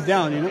up and goes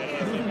down, you know.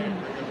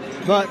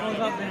 But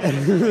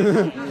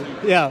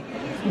yeah,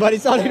 but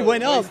it's already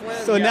went up.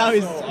 So now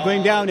it's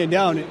going down and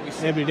down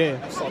every day.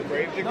 saw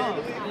Gravedigger.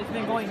 It's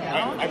been going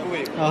down. I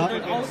believe.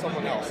 Uh-huh.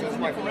 Someone else. This is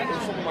my friend.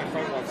 Someone my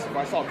friend wants.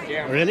 I saw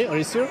Gamma. Really? Are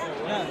you sure?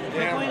 Yeah,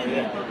 they're going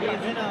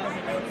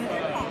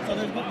so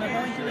they're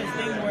going through this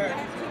thing where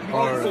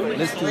Or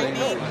let's do it.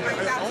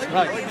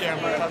 Right.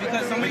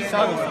 because somebody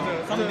stole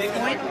some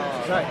Bitcoin,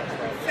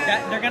 that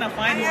they're gonna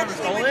find whoever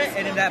stole it,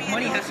 and then that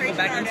money has to go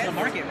back into the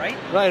market, right?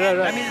 Right.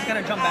 That means it's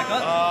gonna jump back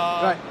up.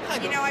 Right.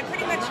 You know, I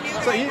pretty much knew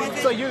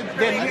So you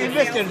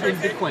invested in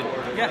Bitcoin.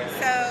 Yeah.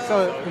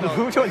 So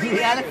Who told you?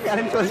 Alan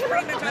told you.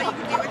 pretty much all you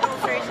can do with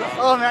illustration.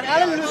 Oh man,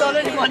 Alan lose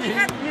already money. You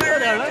know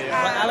that, right?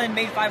 But Alan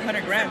made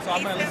 500 grand, so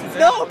I'm gonna listen to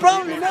No,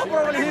 probably. He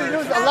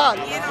lose a lot.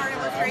 In our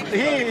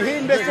illustration. He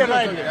invested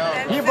like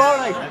he bought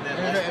like A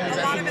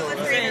lot of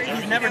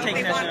illustrators. never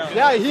taking that shit out.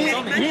 Yeah,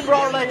 Told me. he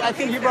brought like I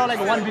think he brought like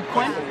one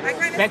Bitcoin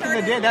back in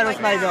the day. That was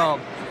like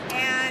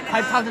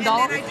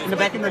 $5,000 in the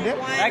back in the day.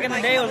 Back in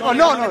the day, it was Oh only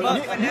no,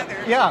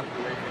 $100. yeah,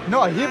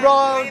 no, he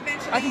brought.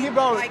 I think he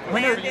brought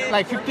when it was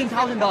like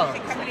 $15,000.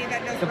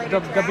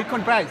 The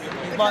Bitcoin price.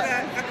 But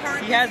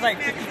he has like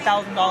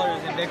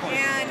 $50,000 in Bitcoin.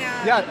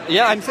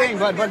 Yeah, I'm saying,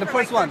 but the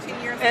first one,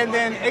 and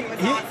then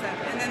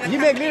he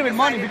made a little bit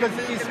money because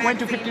it went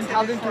to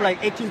 15,000 to like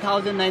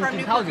 18,000,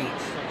 19,000.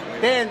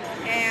 Then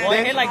Well,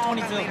 he hit like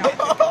 22. 22. Yeah,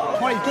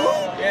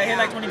 he hit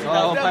like 22,000.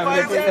 Oh,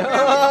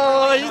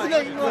 he's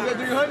gonna go to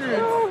 300.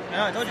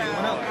 Yeah, I told you.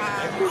 Went up.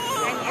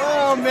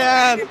 Oh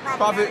man,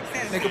 Profit.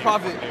 Make a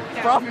profit.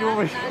 profit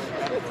over here.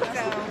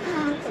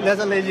 That's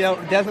a lazy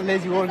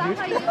one, dude.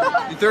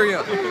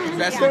 Ethereum.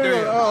 Invest in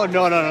Ethereum. Oh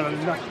no.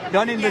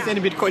 Don't invest in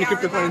Bitcoin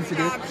cryptocurrency,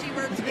 dude.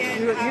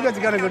 You guys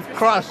are gonna go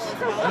crush.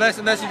 Unless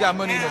you got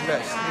money to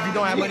invest. If you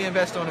don't have money to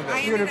invest, don't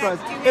invest. You're gonna crush.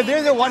 Yeah,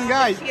 there's a one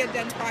guy.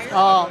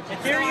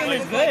 Ethereum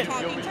is good.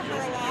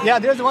 Yeah,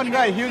 there's one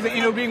guy. He was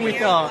interviewing with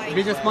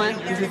businessman.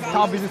 He's the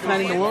top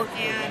businessman in the world,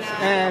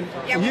 and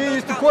he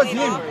used to quote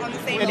him.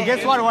 And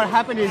guess what? What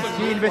happened is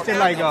he invested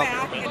like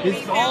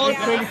his all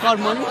credit card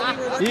money.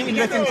 He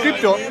invested in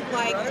crypto,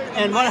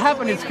 and what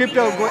happened is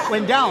crypto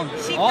went down.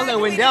 All that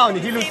went down.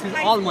 He lost his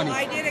all money.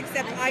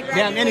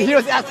 Yeah, and he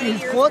was asking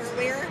his quotes,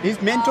 his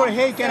mentor,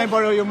 "Hey, can I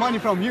borrow your money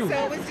from you?"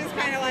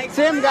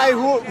 Same guy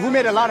who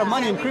made a lot of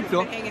money in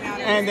crypto,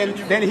 and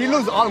then he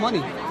lose all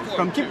money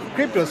from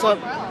crypto.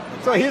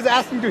 So he's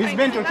asking to his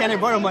mentor, "Can I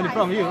borrow money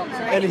from you?"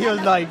 And he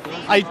was like,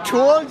 "I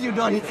told you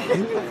don't."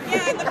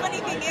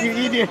 You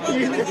idiot!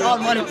 You lose all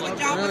money.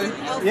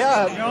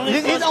 Yeah, You're only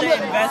he's supposed to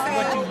almost invest in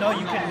what you know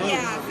you can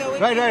lose.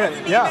 right.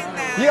 Yeah,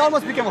 he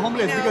almost became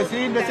homeless because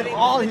he invested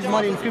all his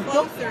money in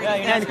crypto,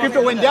 and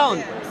crypto went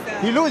down.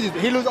 He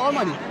lose all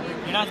money.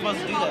 You're not supposed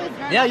to do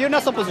that. Yeah, you're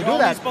not supposed to do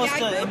You're only that. supposed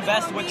to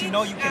invest what you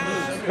know you can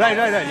lose. Right.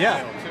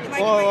 Yeah.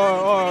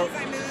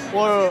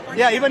 Or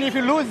yeah, even if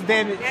you lose,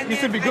 then you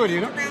should be good.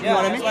 You know what I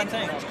that's mean? what I'm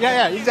saying.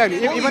 Yeah, exactly.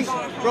 Even Even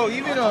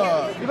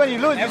you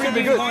lose, you should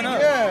be Everything's good. going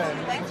up. yeah.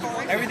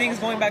 Everything's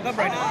going back up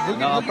right now.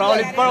 No,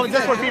 probably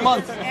just for 3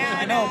 months.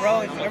 I know,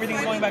 bro.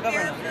 Everything's going back up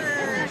right now.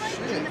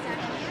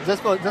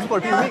 Just for a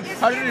few weeks.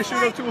 How did it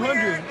shoot up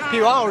 200?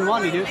 Few hours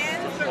only, dude. I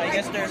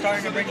guess they're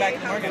starting to bring back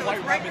the market.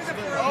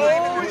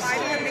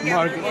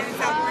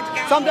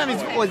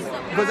 Sometimes it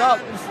goes up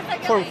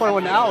for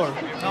 1 hour.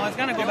 No, it's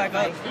gonna go back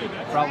up.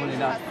 Probably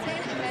not.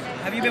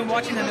 Have you been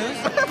watching the news?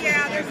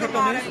 Yeah,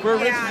 Crypto news? We're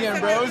rich again,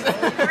 bros.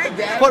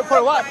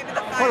 For what?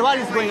 For what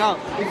is going up?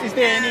 Is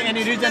there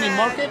any reason in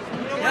market?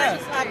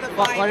 Yes.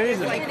 What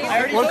is it? I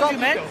already World told Cup? you,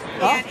 man.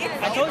 Huh?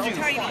 I told you.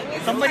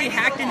 Somebody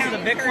hacked into the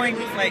Bitcoin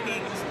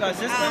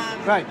system,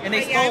 Right. and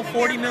they stole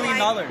 $40 million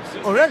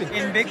Oh, really?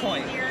 in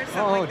Bitcoin.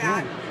 Oh,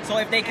 damn. So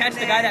if they catch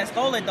the guy that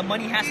stole it, the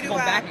money has to go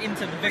back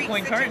into the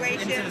Bitcoin currency,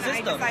 into the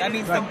system. That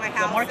means the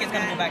market's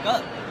gonna go back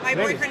up. My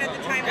boyfriend at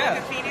the time Yeah. was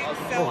in Phoenix,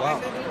 so I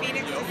moved to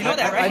Phoenix. You know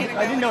that, right?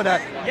 I didn't know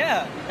that.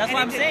 Yeah, that's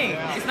what I'm saying.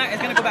 It's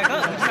gonna go back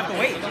up. We just have to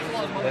wait.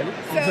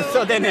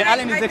 So then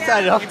Alan is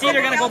excited. Huh? It's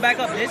either gonna go back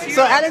up this year.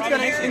 So or Alan's probably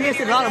gonna next year. invest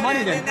a lot of money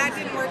And then. that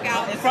didn't work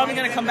out. It's probably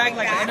gonna come back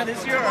like the end of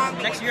this year or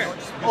next year.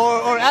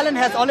 Or Alan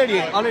has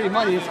already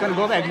money. It's gonna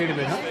go back a little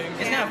bit, huh?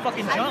 It's gonna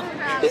fucking jump.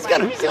 He's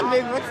gonna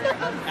make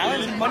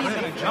Alan's money's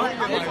gonna jump.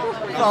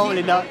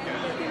 Probably not.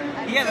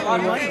 He has a lot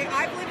of money.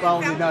 I've lived in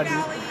Probably Fountain not, dude.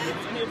 Valley,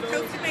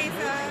 Costa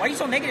Mesa, Why are you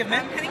so negative,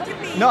 man? Huntington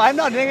Beach, No, I'm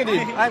not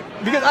negative.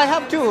 Because I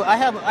have too. I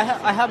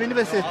have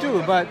invested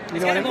too, but you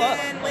know what I It's mean? gonna go up.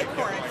 and Lake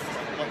Forest.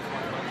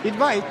 It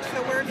might.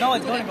 So we're No,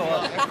 it's going to go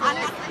up.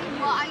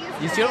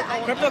 You sure?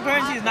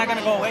 Cryptocurrency is not going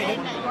to go away, dude.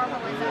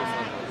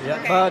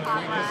 Yeah.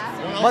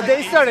 But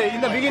they started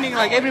in the beginning,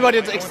 like everybody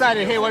was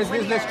excited. Hey, what is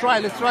this? Let's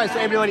try. So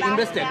everybody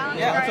invested.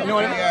 Yeah. You know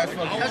what I mean?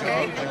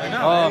 I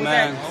know. Oh It was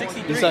man. at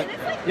 63. It's like,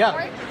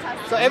 yeah.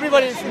 So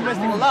everybody is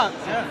investing a lot.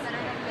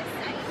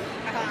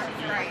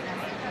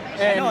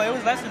 And No, it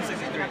was less than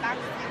 63.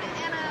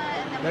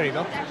 there you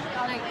go.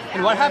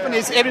 And what happened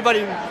is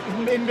everybody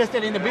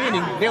invested in the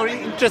beginning. They were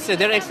interested.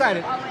 They're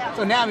excited.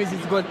 So now it's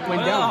went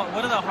down.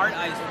 What are the heart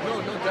eyes?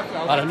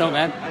 I don't know,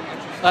 man.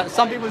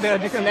 Some people they are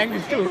different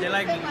language too. They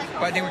like me.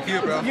 But I think we're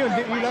cute, bro. You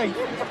like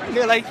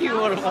they like you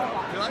or what?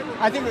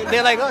 I think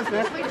they like us,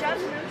 man.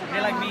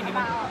 They like me,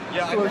 Nemo.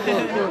 Cool.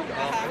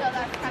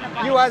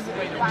 You was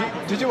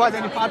did you watch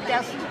any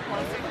podcast?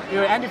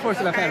 You're Andy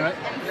Forcella fan, right?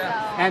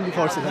 Andy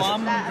Forcella. Well,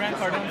 I'm Grant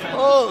Cardone fan.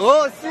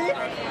 Oh, see?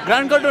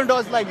 Grant Cardone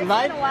does like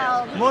live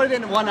more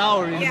than 1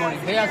 hour in the morning.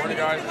 Hey, It's been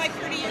like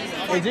 30 years.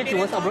 Hey, Jake,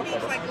 what's up, bro?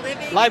 Like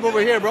living, Live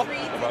over here, bro.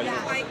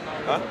 like,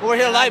 Over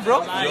here live,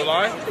 bro. You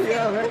alive?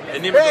 Yeah, man.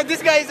 And Nima, Hey,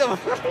 this guy is a...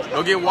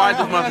 go get wide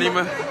this month,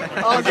 Nima.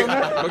 Awesome,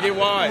 man. Go get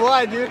wide.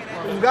 Why, dude?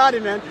 You got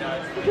it, man.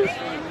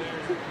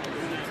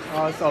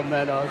 Awesome,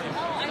 man. Awesome.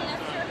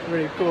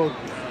 Really cool.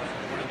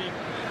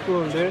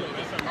 Cool, dude.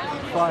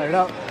 Fired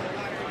up.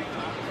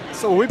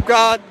 So we've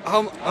got,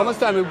 how much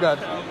time we've got?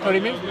 30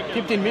 minutes?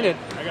 15 minutes.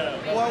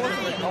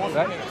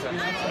 Right?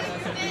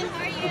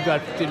 We've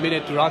got 15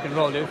 minutes to rock and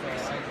roll, dude.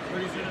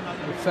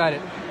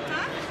 Excited.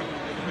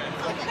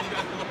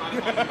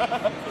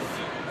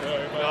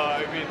 No,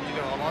 I mean, you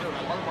know, a lot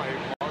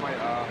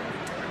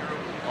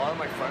of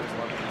my friends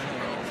love it.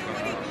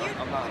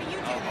 I'm not.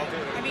 I'll do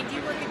it. I mean, do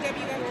you work at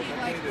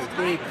WFG like full time?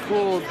 Pretty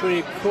cool,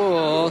 pretty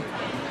cool.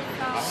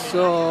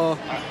 So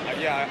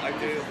Yeah, I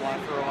dated a black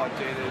girl. I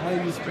dated.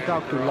 I used to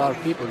talk to a lot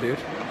of people, dude.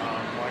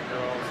 Black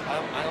girls.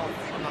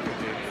 I'm not gonna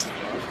date this.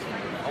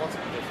 I want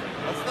something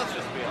different. That's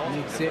just me. I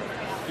want something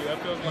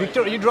different.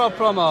 Victor, you drove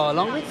from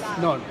Long Beach?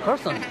 No,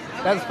 Carson.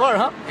 That's far,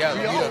 huh?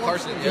 Yeah,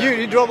 Carson. Yeah.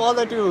 You drove all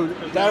the way to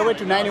that way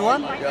to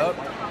 91? Yep.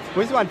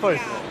 Which one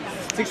first?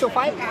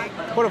 605?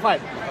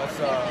 405? That's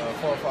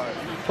 405.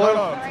 Four-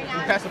 No, you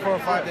pass the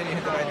 405, then you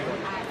hit the 91.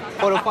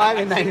 405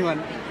 and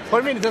 91.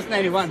 For me, it's just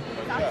 91.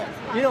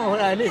 You know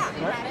where I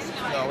live, right?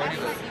 No, where do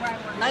you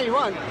live?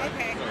 91.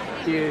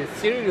 Yeah,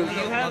 serious.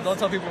 Don't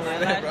tell people where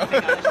you live, bro.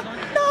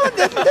 No,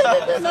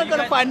 they're not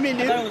gonna find me, I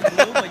dude. thought it was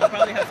blue, but you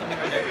probably have something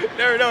right there.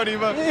 Never know,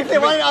 Nima. If they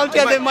want it, I'll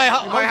tell them my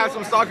house. You might have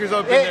some stalkers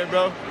up in Hey. there,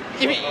 bro.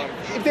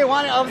 If they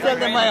want it, I'll tell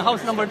them my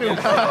house number too. You know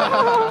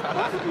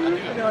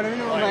what I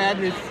mean? My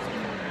address,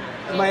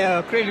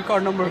 my credit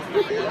card number.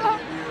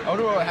 I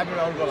wonder what happened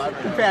when I would go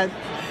library. Fast.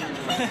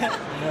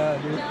 Yeah,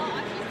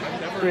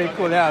 dude. Pretty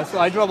cool, yeah. So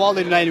I drove all the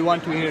way to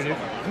 91 to here, dude.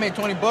 I made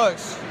 $20.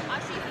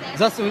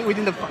 Just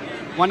within the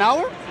 1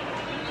 hour?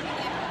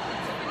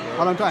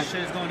 How long time?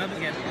 Shit is going up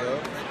again.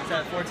 It's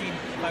at 14,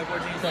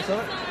 514. That's all?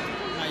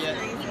 Not yet.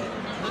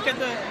 Look at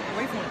the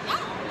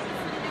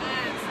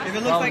waveform. If it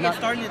looks Oh, like not- it's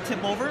starting to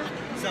tip over,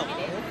 sell.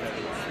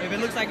 If it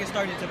looks like it's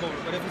starting to tip over,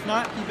 but if it's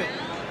not, keep it.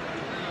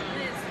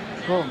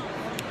 Boom.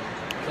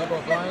 What's up,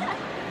 bro, Brian?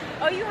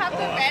 Oh, you have the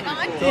red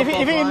on?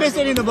 If you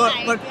invested in the but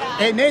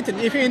hey Nathan,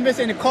 if you invest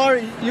in a car,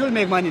 you will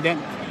make money then.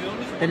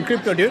 In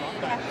crypto, dude.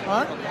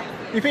 Huh?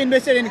 If you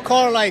invested in a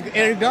car like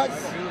Eric does,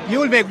 you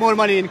will make more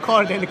money in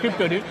car than the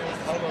crypto, dude.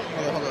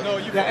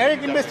 Yeah,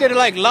 Eric invested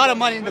like a lot of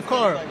money in the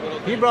car.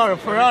 He brought a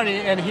Ferrari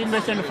and he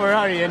invested in a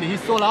Ferrari and he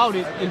sold out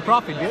it in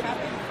profit, dude.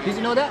 Did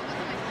you know that?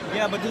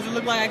 Yeah, but does it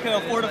look like I could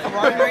afford a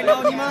Ferrari right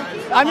now, Nima?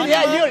 I mean,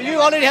 yeah, you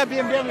already have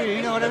BMW.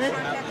 You know what I mean?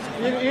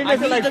 You I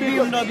invested need like the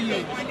people-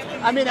 BMW.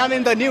 I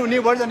mean, the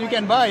new version you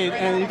can buy it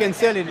and you can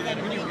sell it. You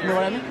know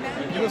what I mean?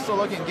 You were so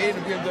lucky in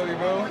getting a BMW,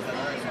 bro.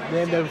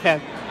 BMW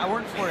fan. I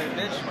worked for it,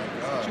 bitch.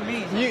 What you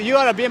mean? You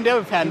are a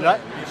BMW fan, right?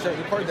 Shit,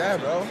 record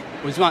that, bro.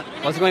 Which one?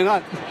 What's going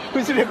on?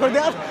 Who's record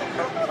that?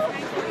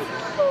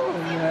 Oh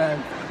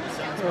man.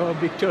 Oh,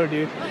 Victor,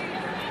 dude.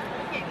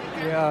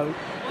 Yeah.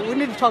 We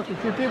need to talk to a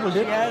few people,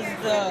 dude. He has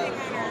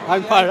the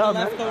I'm fired up,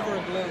 man.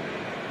 leftover glue.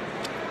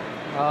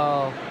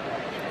 Oh.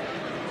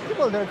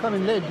 People, they're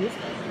coming late, dude.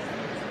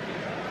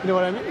 You know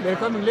what I mean? They're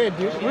coming late,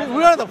 dude.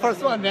 We are the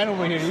first one, man,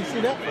 over here. You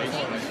see that?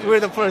 We're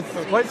the first.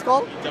 What's it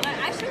called?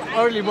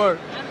 Early bird.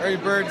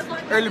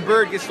 Early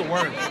bird gets the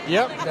worm.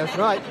 Yep, that's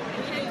right.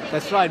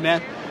 That's right,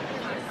 man.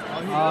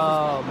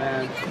 Oh,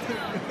 man.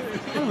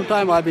 How long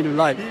time I've been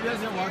live?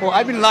 Oh,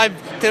 I've been live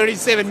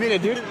 37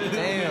 minutes, dude.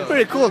 Damn.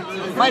 Pretty cool.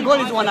 My goal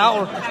is 1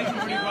 hour.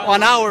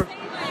 1 hour.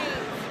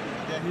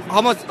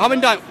 How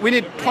many time? We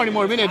need 20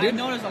 more minutes, I dude.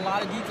 noticed a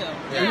lot of detail.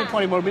 We need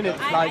 20 more minutes.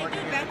 Like,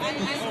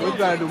 we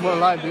gotta do more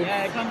live, dude.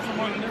 Yeah, it comes from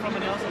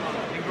somebody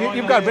else.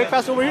 You've got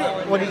breakfast over here?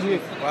 What did you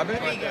eat? What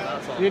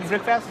happened? You eat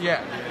breakfast?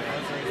 Yeah.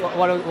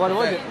 What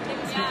was it?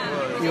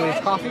 You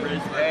ate coffee?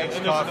 Eggs,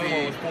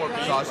 coffee,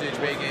 sausage,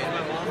 bacon.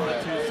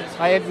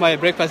 I ate my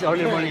breakfast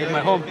early morning at my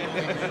home.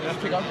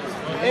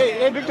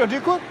 Hey, Victor, do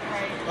you cook?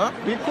 Huh?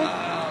 Do you cook?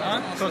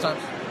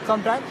 Sometimes.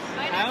 Sometimes?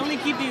 I only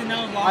keep these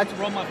nails long to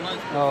roll my blunt.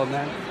 Oh,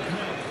 man.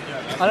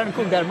 I don't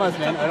cook that much,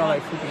 man. I don't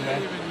like cooking,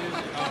 man.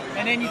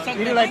 And then you tuck You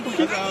the don't like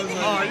cooking?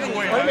 Oh, you're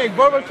way What do you make,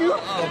 barbecue?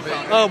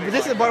 Oh, but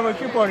this is a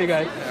barbecue party,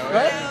 guys.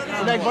 Right?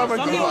 You like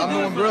barbecue? I'm the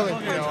one grilling,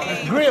 you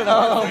know. Grill,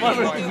 oh,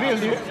 barbecue grill,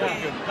 dude.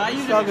 I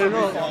use Stop it it,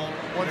 roll.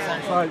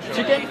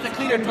 Chicken?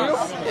 Chicken grill?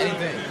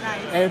 Anything.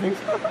 Anything?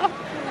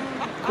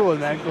 Cool,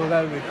 man. Cool.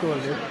 That would be cool,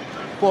 dude.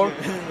 Pork,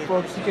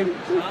 chicken.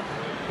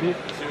 Beef.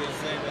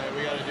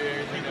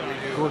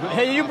 Cool.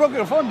 Hey, you broke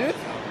your phone, dude.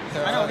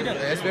 I know, we did.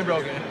 It's been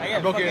broken. I I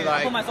broke it I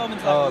like. put myself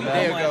into Oh, like a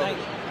man. week ago at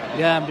night.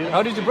 Yeah, dude.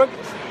 How did you break it?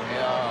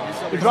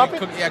 You drop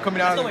it? Yeah,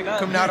 coming out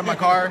of my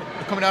car,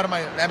 coming out of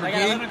my Like at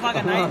 11 Lamborghini. o'clock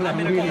at night, I'm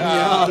in a coma.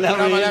 Yeah, Coming out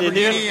of my Lamborghini,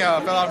 dude.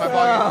 Lamborghini, fell out of my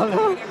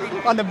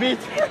pocket. On the beach.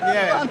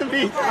 Yeah. On the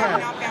beach.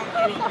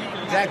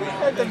 Exactly.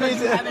 At the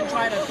beach. I haven't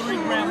tried a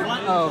 3-gram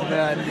blunt. Oh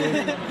man,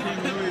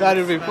 dude. That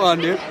would be fun,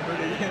 dude.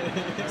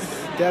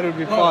 That would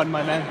be fun,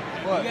 my man.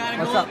 You gotta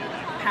What's go up?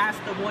 past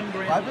the 1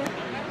 gram.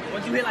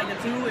 Once you hit like the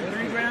 2 and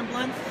 3 gram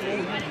blunts,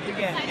 you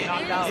get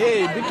knocked out.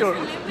 Hey, Victor.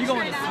 You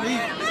going to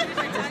sleep.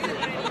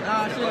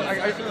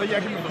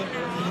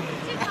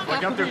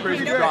 Like after a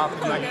crazy drop,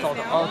 and I can tell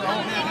the Somehow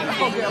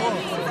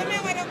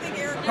I don't think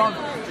Eric.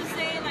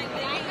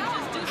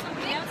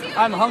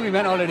 I'm hungry,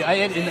 man, already. I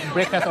ate in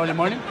breakfast early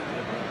morning.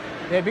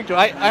 Hey, Victor,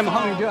 I'm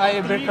hungry, dude. I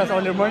ate breakfast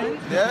early morning.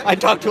 Yeah? I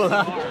talked to a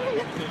lot.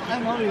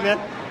 I'm hungry, man.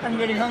 I'm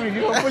getting hungry,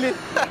 dude. Hopefully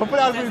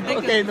I'll be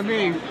okay in the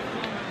meeting.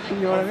 You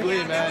know what I mean?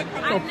 Hopefully, man.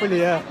 Hopefully,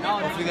 yeah.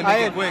 Hopefully they I make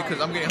had- it quick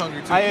because I'm getting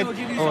hungry too. I had,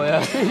 oh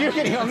yeah, you're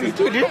getting hungry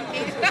too, dude.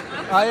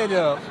 I had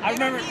I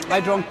remember. I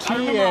drank I tea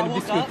remember I and woke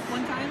biscuit. up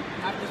one time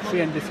after Tea smoking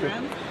and biscuit.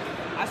 grams.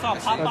 I saw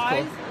That's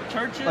Popeyes, cool.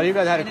 Churches, Oh, you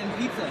guys had and then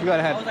pizza. you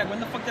gotta I have was like, when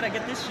the fuck did I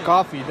get this shit?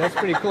 coffee. That's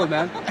pretty cool,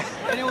 man.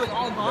 And it was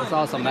all gone. That's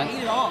awesome, man. I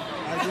ate it all.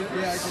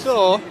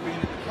 So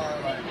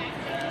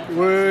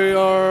we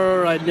are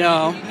right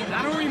now.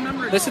 I don't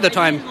remember. This is the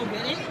time.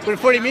 We're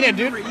 40 minutes,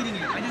 dude.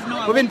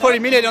 We've been 40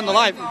 minutes on the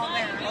live.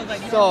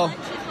 So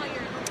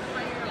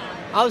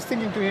I was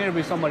thinking to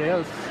interview somebody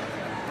else.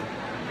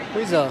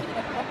 Who's a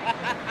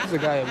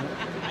guy?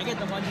 I get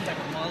the munchies like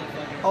a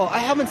motherfucker. Oh, I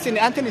haven't seen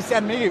Anthony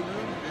Sandmig.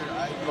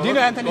 Do you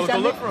know Anthony Go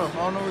Sandmig? look for him. I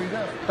don't know where he's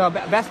at. The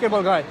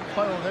basketball guy.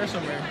 Probably over there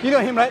somewhere. You know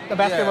him, right? The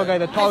basketball guy,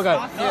 the tall guy.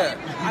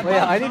 Yeah. Oh,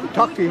 yeah, I didn't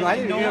talk to him. I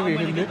didn't interview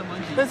him, dude.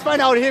 Let's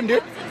find out him,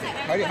 dude.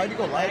 How do you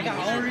go I live? got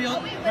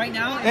Oreo right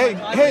now.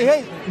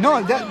 Hey.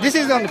 No, this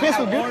is on I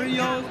Facebook, have dude.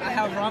 Oreos. I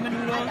have ramen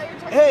noodles.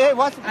 Hey,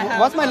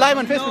 what's my live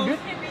on Facebook, dude?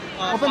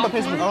 Open the I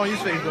Facebook. don't use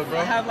Facebook, I bro.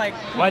 have like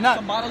Why not?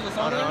 some bottles of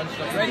soda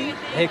ready.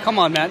 Hey, come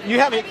on, man. You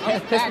have a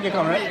Facebook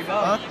account, There you right?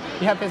 go.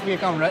 You have Facebook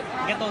account, right?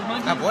 Get those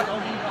munchies. Have what?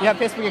 You have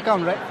Facebook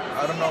account, right?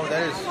 I don't know what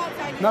that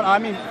is. No, I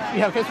mean, you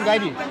have Facebook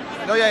ID.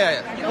 No,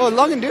 yeah. Oh,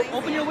 login, dude.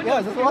 Open your window.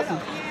 Yeah, that's awesome.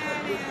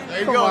 There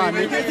you Come go. on,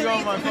 You dude. made me go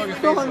on my fucking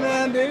Come on, Facebook.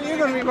 man, dude. You're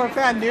gonna be my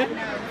fan, dude.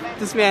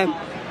 This man.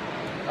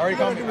 I already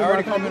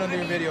comment on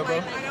your video,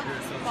 bro.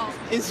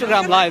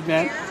 Instagram live,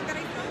 man.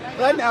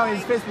 Right now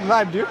it's Facebook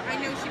live, dude. I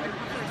know she would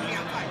prefer to be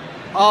outside.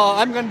 Oh,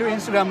 I'm gonna do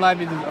Instagram live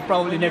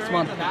probably next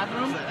month. The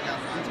bathroom. You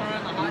turn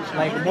on the hot shower.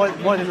 Like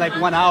more than like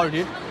 1 hour,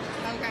 dude.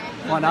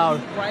 Okay. 1 hour.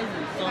 Rises.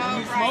 So when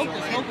you smoke,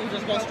 the smoke will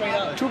just go straight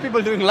up. 2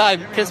 people doing live,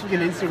 Facebook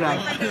and Instagram.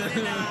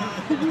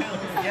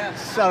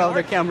 Shout out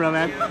the camera,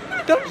 man.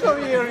 Don't show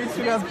me your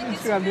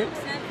Instagram, dude.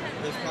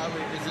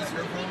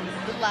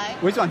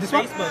 Live. Which one? This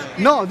one? Facebook.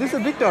 No, this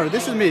is Victor.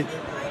 This is me.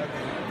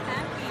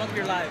 Fuck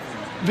your life.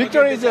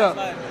 Victor is Live.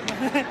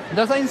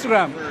 that's on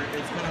Instagram.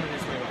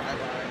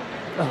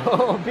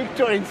 Oh,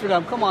 Victor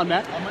Instagram. Come on,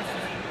 man.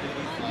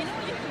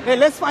 Hey,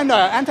 let's find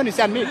Anthony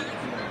Sandmig.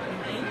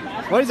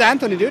 Where is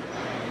Anthony, dude?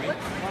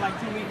 For like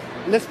 2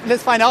 weeks.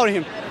 Let's find out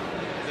him.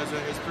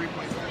 It's 3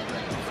 points.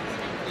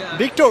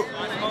 Victor.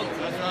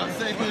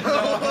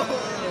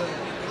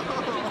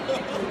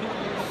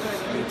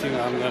 You think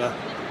I'm gonna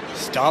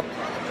stop?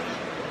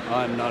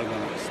 I'm not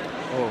gonna stop.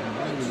 Oh,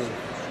 man.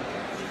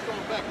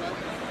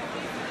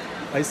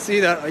 I see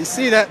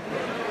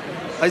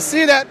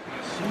that.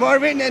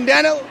 Marvin and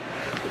Daniel,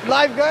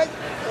 live guys.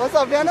 What's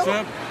up, Daniel? What's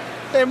up?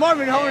 Hey,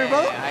 Marvin, how are you,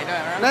 brother? I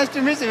know, Nice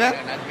to meet you, man.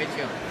 Nice to meet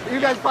you.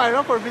 You guys fired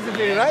up for business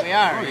meeting, right? We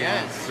are,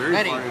 yes.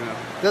 Ready.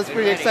 That's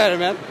pretty ready. excited,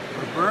 man.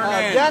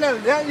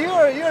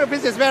 Daniel, you're a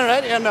businessman,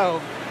 right? And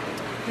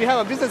you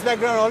have a business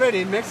background already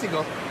in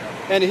Mexico,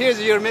 and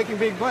here's you're making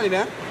big money,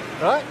 man.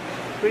 Right?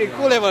 Pretty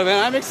cool level,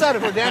 man. I'm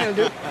excited for Daniel,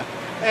 dude.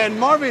 And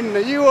Marvin,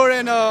 you are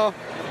in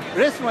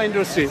restaurant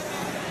industry.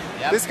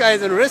 Yep. This guy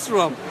is in a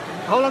restaurant.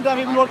 How long time have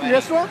you been working in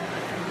restaurant?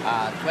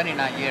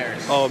 29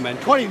 years. Oh man,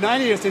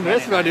 29 years in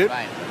restaurant, dude.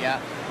 Right, yeah.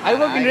 I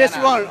work in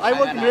restaurant. I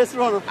work in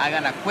restaurant. I'm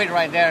gonna quit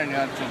right there,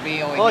 to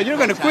be over Oh, here you're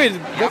gonna full-time.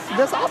 quit?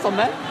 That's awesome,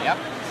 man. Yep.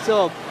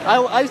 So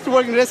I used to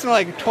work in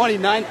restaurant like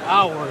 29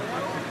 hours.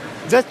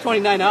 Just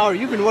 29 hours.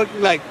 You've been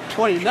working like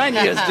 29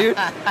 years, dude.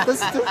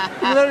 That's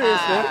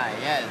hilarious, man.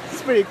 Yes.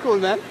 It's pretty cool,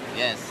 man.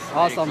 Yes.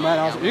 Awesome, Very man,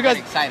 cool. awesome. Yeah, You guys-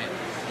 very excited.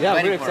 Yeah,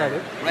 ready we're for-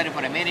 excited. Ready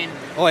for the meeting.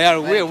 Oh yeah,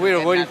 Ready to we're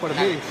get waiting that for the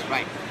done. meeting.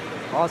 Right.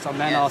 Awesome,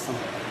 man, Yes. awesome.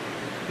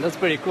 That's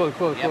pretty cool,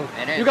 Yep,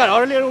 it is. You got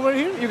earlier over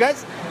here, you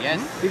guys? Yes.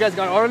 You guys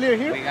got earlier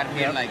here? We got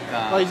here like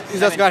Oh, you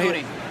just got here.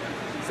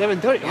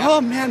 7:30. 7:30. Oh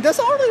man, that's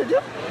earlier,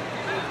 dude.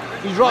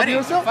 You dropped Ready.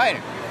 yourself?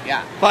 Fighter.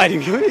 Yeah.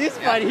 Fighting. He's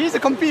Yeah. fighting. He's a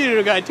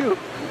competitor guy too.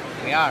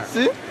 We are.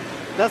 See?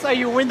 That's how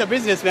you win the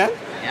business, man.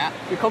 Yeah.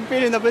 You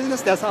compete in the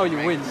business, that's how you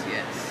win.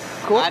 Yes.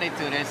 Cool.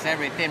 Attitude is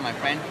everything, my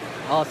friend.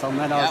 Awesome,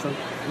 man. Yep. Awesome.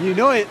 You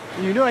know it.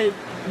 You know it.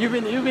 You've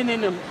been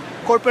in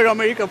corporate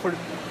America for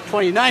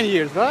 29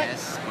 years, right?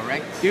 Yes.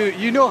 Correct.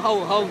 You know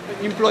how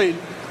employee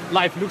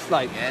life looks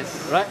like.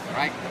 Yes. Right?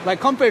 Right. Like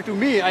compared to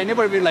me, I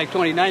never been like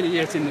 29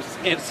 years in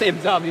the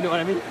same job. You know what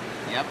I mean?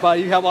 Yep. But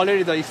you have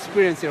already the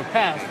experience in your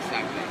past.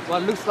 Exactly.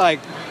 What looks like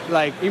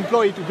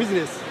employee to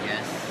business.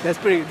 Yes. That's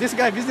pretty. This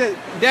guy business.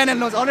 Daniel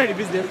knows already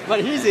business,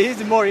 but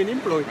he's more in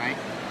employee. Right.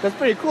 That's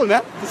pretty cool,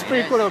 man. That's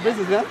pretty Yes. cool of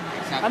business, man.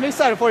 Exactly. I'm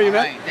excited for you, All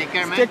man. right. Take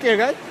care, man. Take care,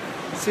 guys.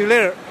 See you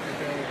later.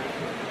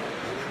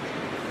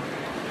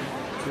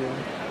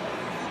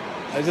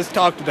 I just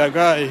talked to that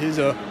guy. He's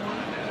a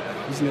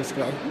business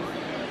guy.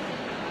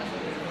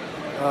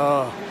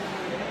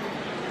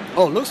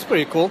 Oh, looks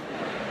pretty cool.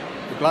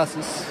 The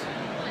glasses.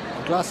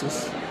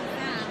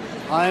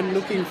 I'm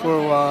looking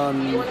for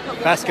one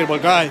basketball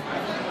guy.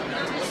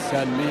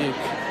 Sandmig.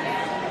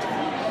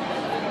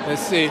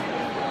 Let's see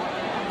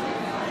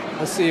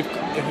if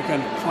we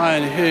can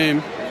find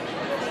him.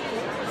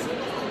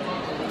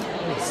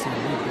 Let's see.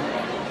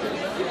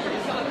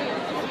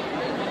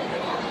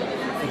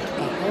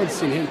 I haven't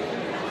seen him.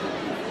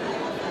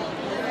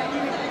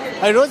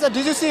 Hey Rosa,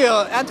 did you see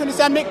Anthony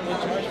Sandmig?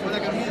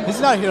 He's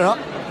not here, huh?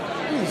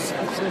 He's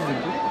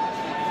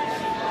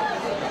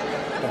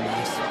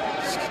dumbass.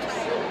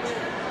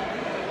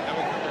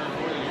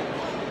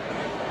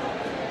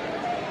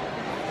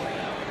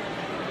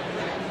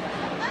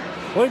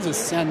 Where's the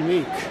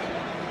Sandvik?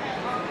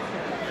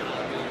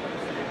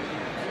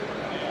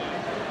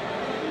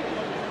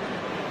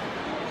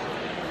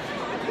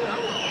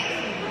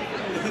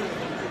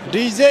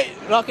 DJ,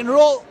 rock and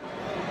roll,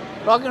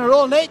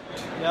 Nate.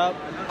 Yep.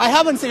 I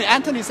haven't seen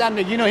Anthony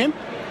Sandvik. You know him?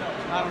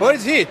 Where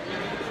is he?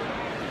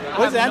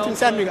 Where's Anthony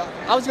Sandvik?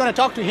 I was gonna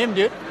talk to him,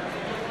 dude.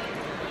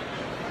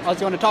 I was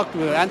gonna talk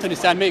to Anthony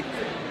Sandvik,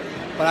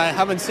 but I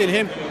haven't seen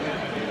him.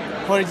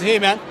 Where is he,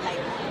 man?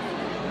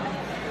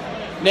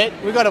 Nate,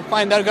 we gotta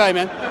find that guy,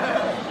 man.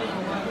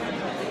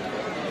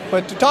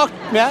 But to talk,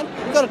 man,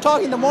 we gotta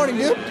talk in the morning,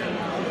 dude.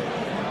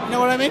 You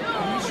know what I mean?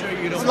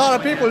 There's a lot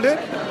of people, dude.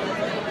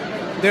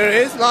 There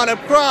is a lot of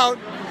crowd.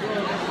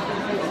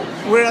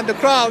 We're in the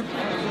crowd.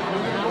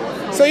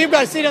 So you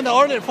guys sit on the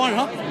order phone,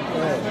 huh?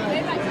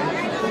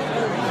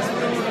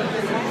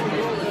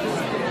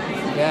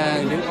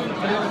 Yeah, dude.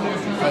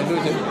 I do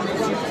it.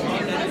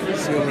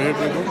 See over here,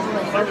 people.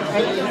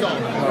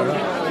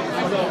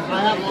 I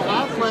have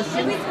a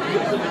question.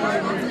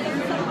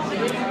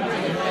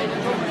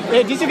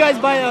 Hey, did you guys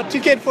buy a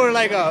ticket for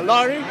like a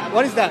lottery?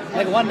 What is that?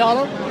 Like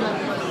 $1?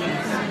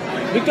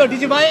 Victor,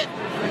 did you buy it?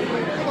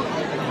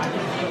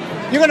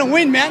 You're gonna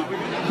win, man.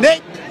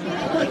 Nate.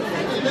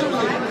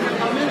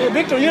 Hey,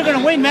 Victor, you're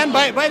gonna win, man.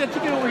 Buy the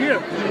ticket over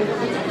here.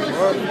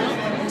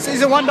 It's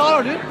a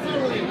 $1, dude.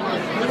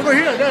 Over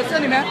here, they're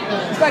selling, man.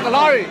 It's like a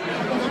lottery.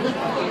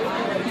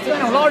 It's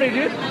like a lottery,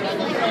 dude.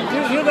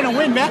 You're gonna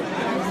win, man.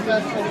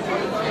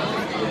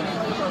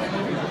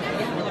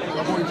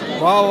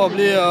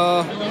 Probably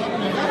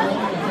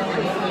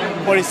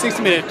 46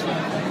 minutes.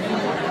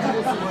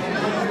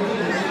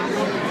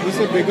 This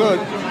would be good.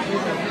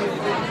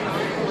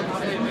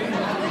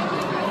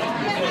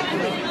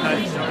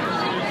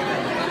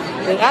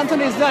 And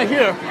Anthony is not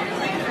here.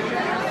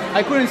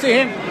 I couldn't see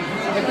him.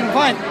 I couldn't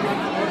find.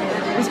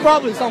 He's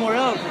probably somewhere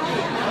else.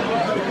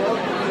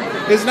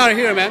 He's not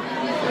here, man.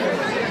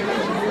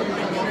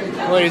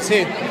 Where is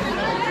he?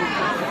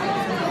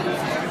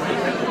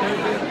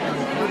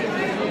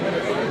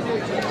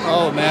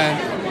 Oh, man.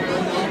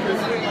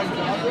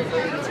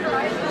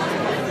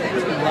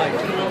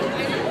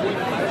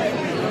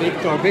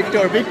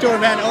 Victor,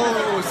 man.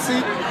 Oh, see? A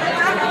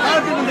lot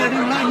of people that are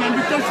doing live, man.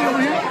 Victor, see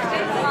over here?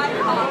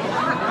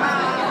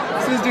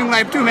 She's doing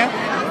live too, man.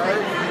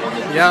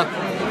 Yeah.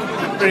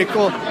 Pretty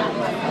cool.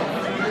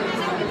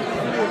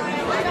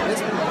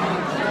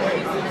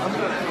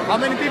 How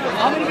many people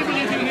do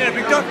you think here,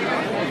 Victor?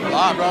 A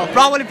lot, bro.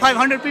 Probably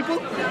 500 people?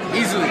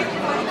 Easily.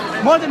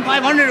 More than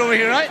 500 over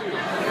here, right?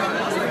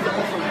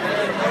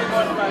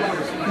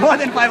 More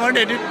than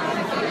 500, dude.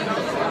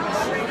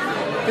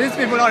 These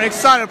people are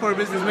excited for a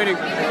business meeting.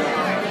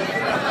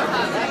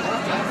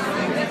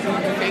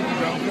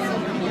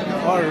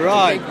 All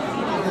right.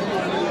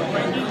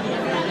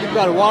 You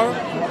got water?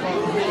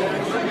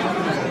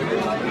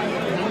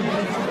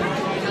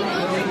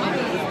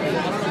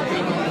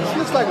 This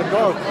looks like a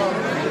dog.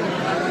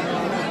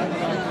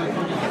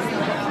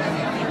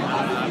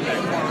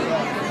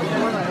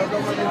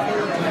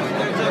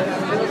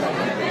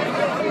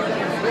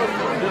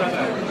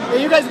 Hey,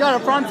 you guys got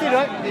a front seat,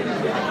 right?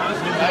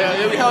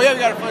 Hell yeah, we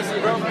got a front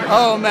seat, bro.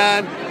 Oh,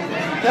 man.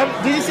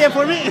 Did you say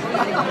for me?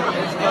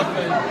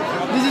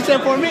 Did you say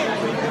for me?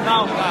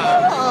 No.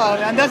 Oh,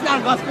 man, that's not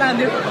a God's plan,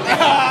 dude.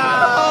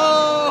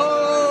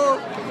 Oh,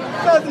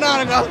 that's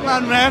not a God's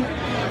plan, man.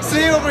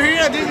 See over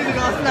here, this is a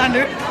God's plan,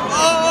 dude.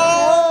 Oh!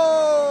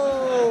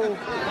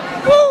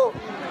 Woo!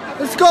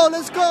 Let's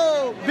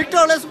go.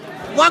 Victor, let's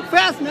walk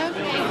fast, man.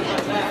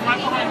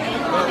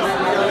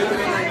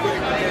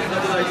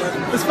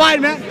 It's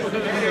fine, man.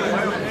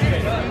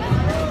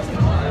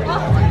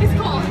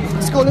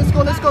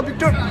 Let's go,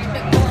 Victor.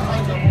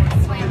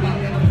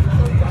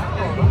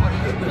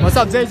 What's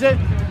up, JJ?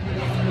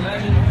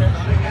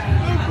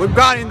 We've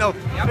got in the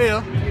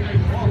field.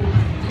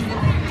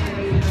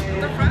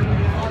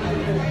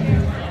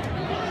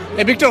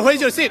 Hey, Victor,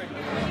 where's your seat?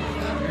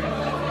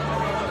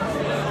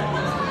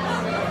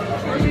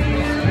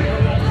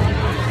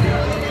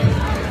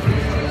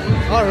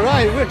 All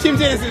right, we're Team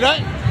Genesis,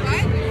 right?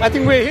 I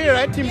think we're here,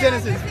 right? Team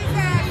Genesis.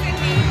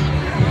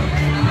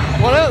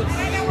 What else?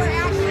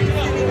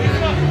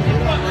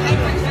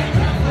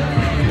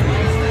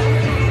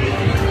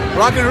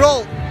 Rock and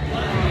roll.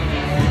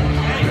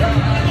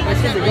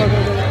 Go.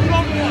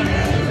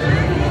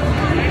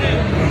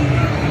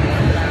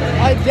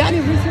 Hi, Danny,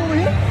 who's over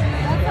here?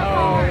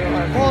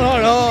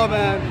 Oh,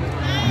 man.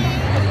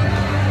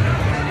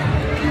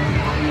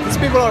 These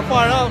people are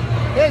far out.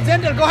 Hey,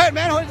 Gentle, go ahead,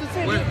 man. Hold the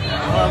seat.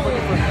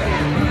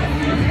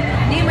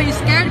 Nima, you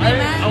scared me,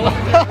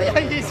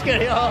 man. He's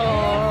scared.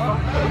 Oh,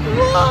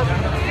 what?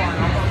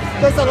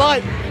 That's a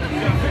lie.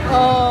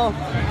 Oh,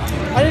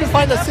 I need to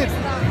find the seat.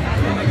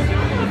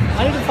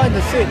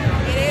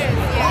 It is,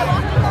 yeah. I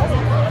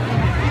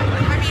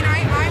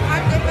mean,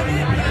 I'm good with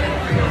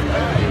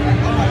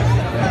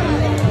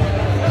it.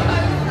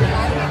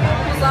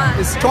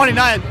 It's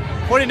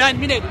 49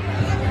 minutes.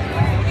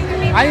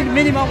 I need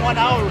minimum 1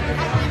 hour.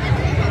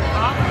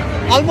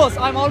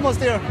 I'm almost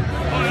there.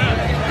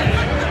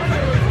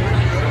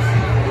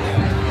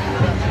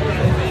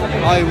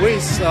 I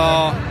wish.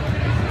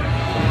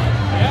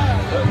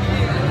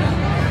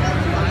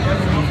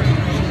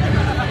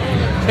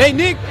 Hey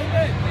Nick,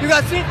 you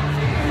got seat?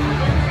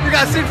 You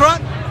got seat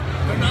front?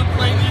 They're not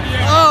playing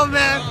EDM. Oh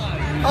man.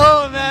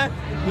 Oh man.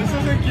 This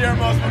isn't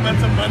Guillermo's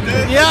Momentum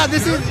Monday. Yeah,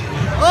 this is.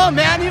 Oh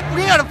man,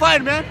 we gotta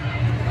fight, man.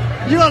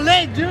 You're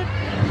late, dude. I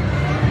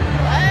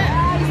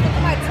stuck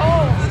my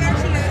toe.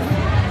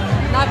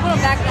 No, I put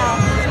him back now.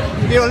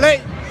 You're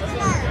late.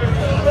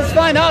 Let's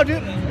find out,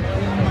 dude.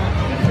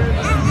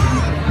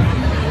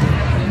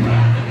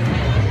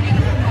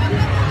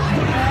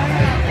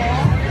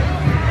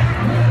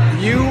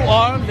 You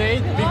are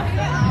late.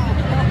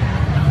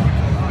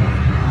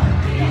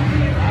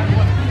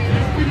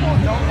 People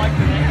don't like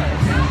the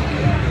dance.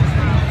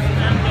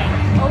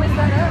 Oh, is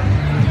that up?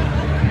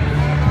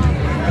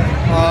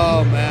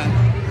 Oh man.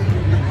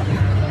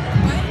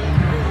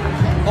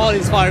 Paul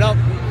is fired up.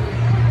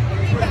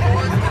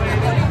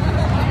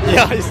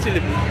 Yeah, he's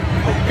still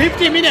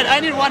 50 minutes. I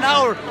need 1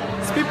 hour.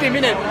 It's 50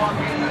 minutes.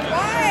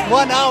 Why?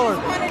 1 hour. You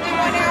want to do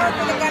 1 hour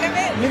for the fun of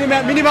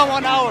it? Minimum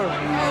 1 hour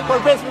for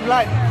Facebook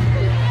Live.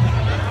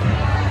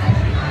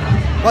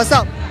 What's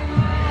up?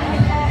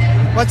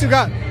 What you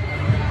got?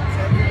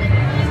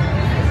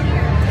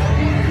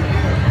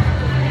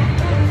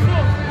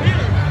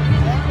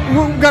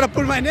 You gotta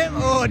put my name?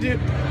 Oh, dude.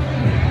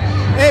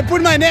 Hey,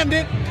 put my name,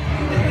 dude.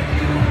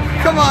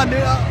 Come on, dude.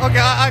 Okay,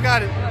 I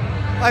got it.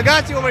 I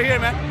got you over here,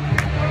 man.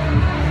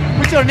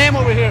 Put your name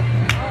over here.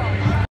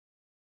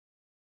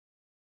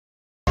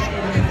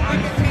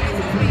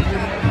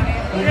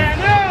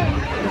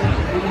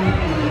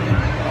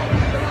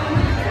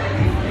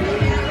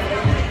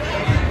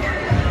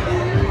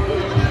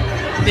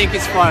 I think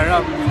it's fired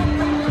up.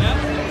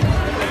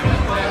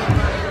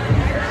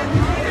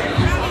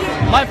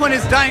 My phone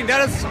is dying.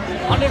 That is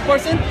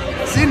 100%.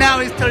 See, now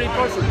it's 30%.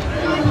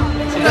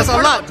 That's a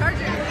lot.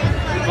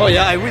 Oh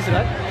yeah, I wish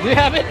that. Do you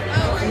have it?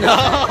 No.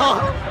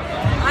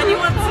 I need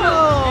one too.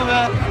 Oh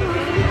man.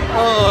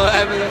 Oh,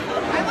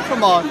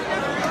 come on.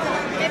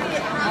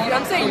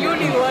 I'm saying you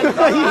need one.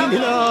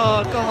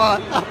 No, come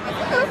on.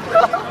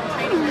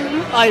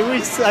 I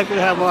wish I could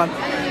have one.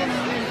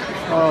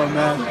 Oh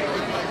man.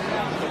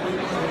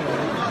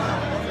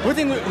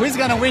 Who's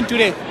gonna win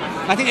today?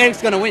 I think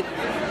Eric's gonna win.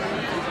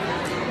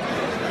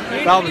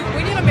 Probably.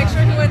 We need to make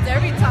sure he wins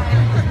every time.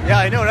 Yeah,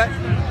 I know, right?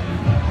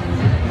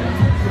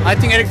 I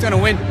think Eric's gonna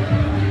win.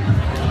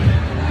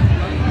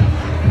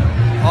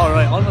 All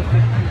right, almost.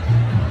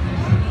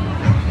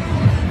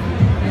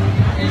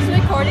 Is he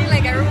recording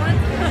like everyone?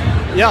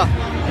 Yeah.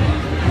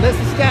 Let's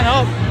stand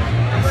up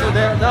so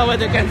that way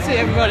they can see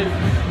everybody.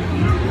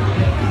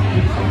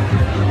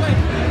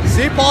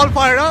 See Paul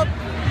fired up.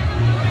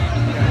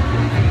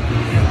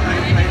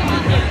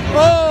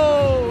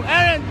 Oh,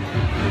 Aaron!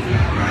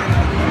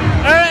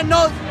 Aaron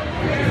knows.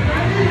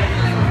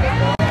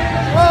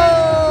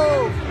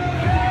 Whoa!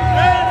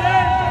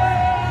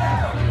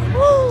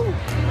 Woo!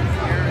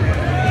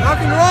 Rock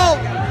and roll!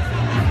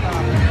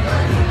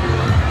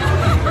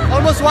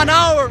 Almost 1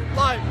 hour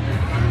live.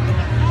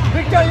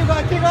 Victor, you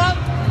got kicked out?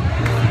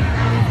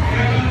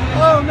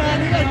 Oh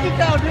man, you got kicked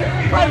out, dude.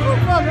 Right,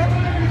 come on, man.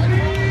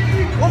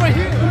 Over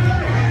here.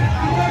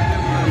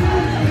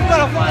 You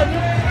gotta fight,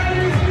 dude.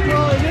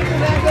 Oh, you can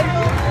back it.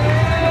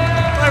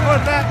 Right for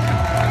that.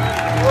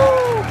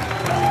 Woo!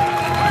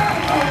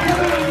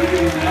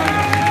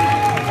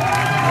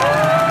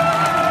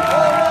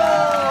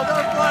 Oh,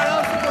 that's far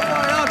out, super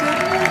far out, dude.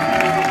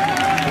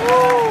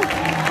 Woo!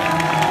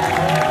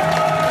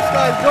 This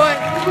guy's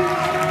going.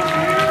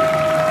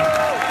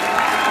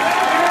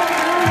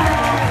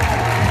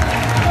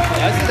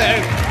 This is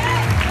Eric.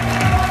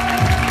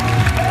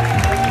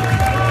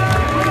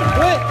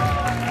 Wait.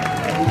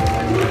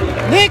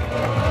 Nick!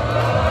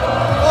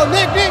 Oh,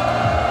 Nick!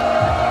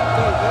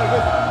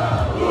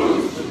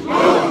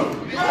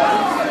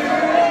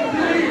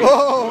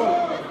 Whoa!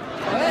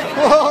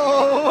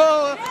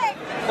 Whoa!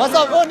 What's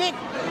up? Oh, Nick!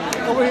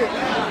 Over here.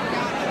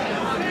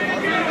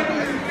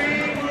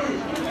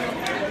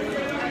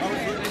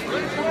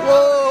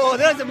 Whoa!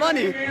 There's the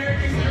money.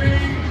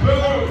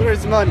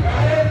 There's money.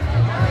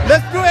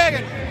 Let's do it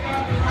again.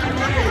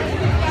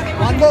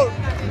 One more.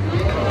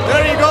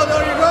 There you go,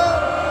 there you go.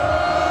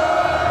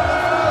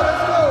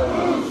 Let's go.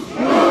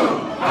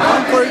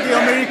 One for the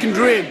American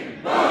dream.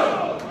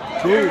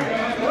 Two.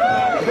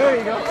 There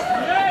you go.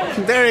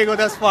 There you go,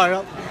 that's far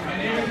up.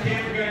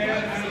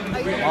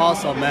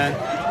 Awesome, man.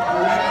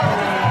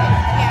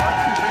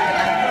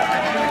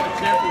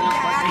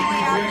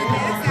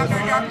 After I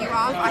drop you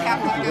off, I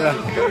have to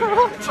go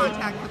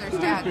contact with their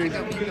dad to go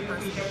meet the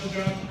person.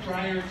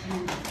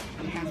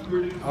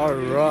 All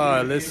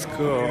right, let's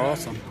go.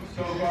 Awesome.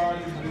 So far,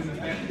 this has been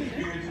the best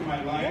experience of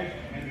my life,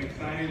 and I'm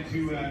excited to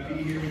be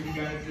here with you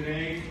guys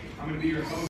today. I'm going to be your host.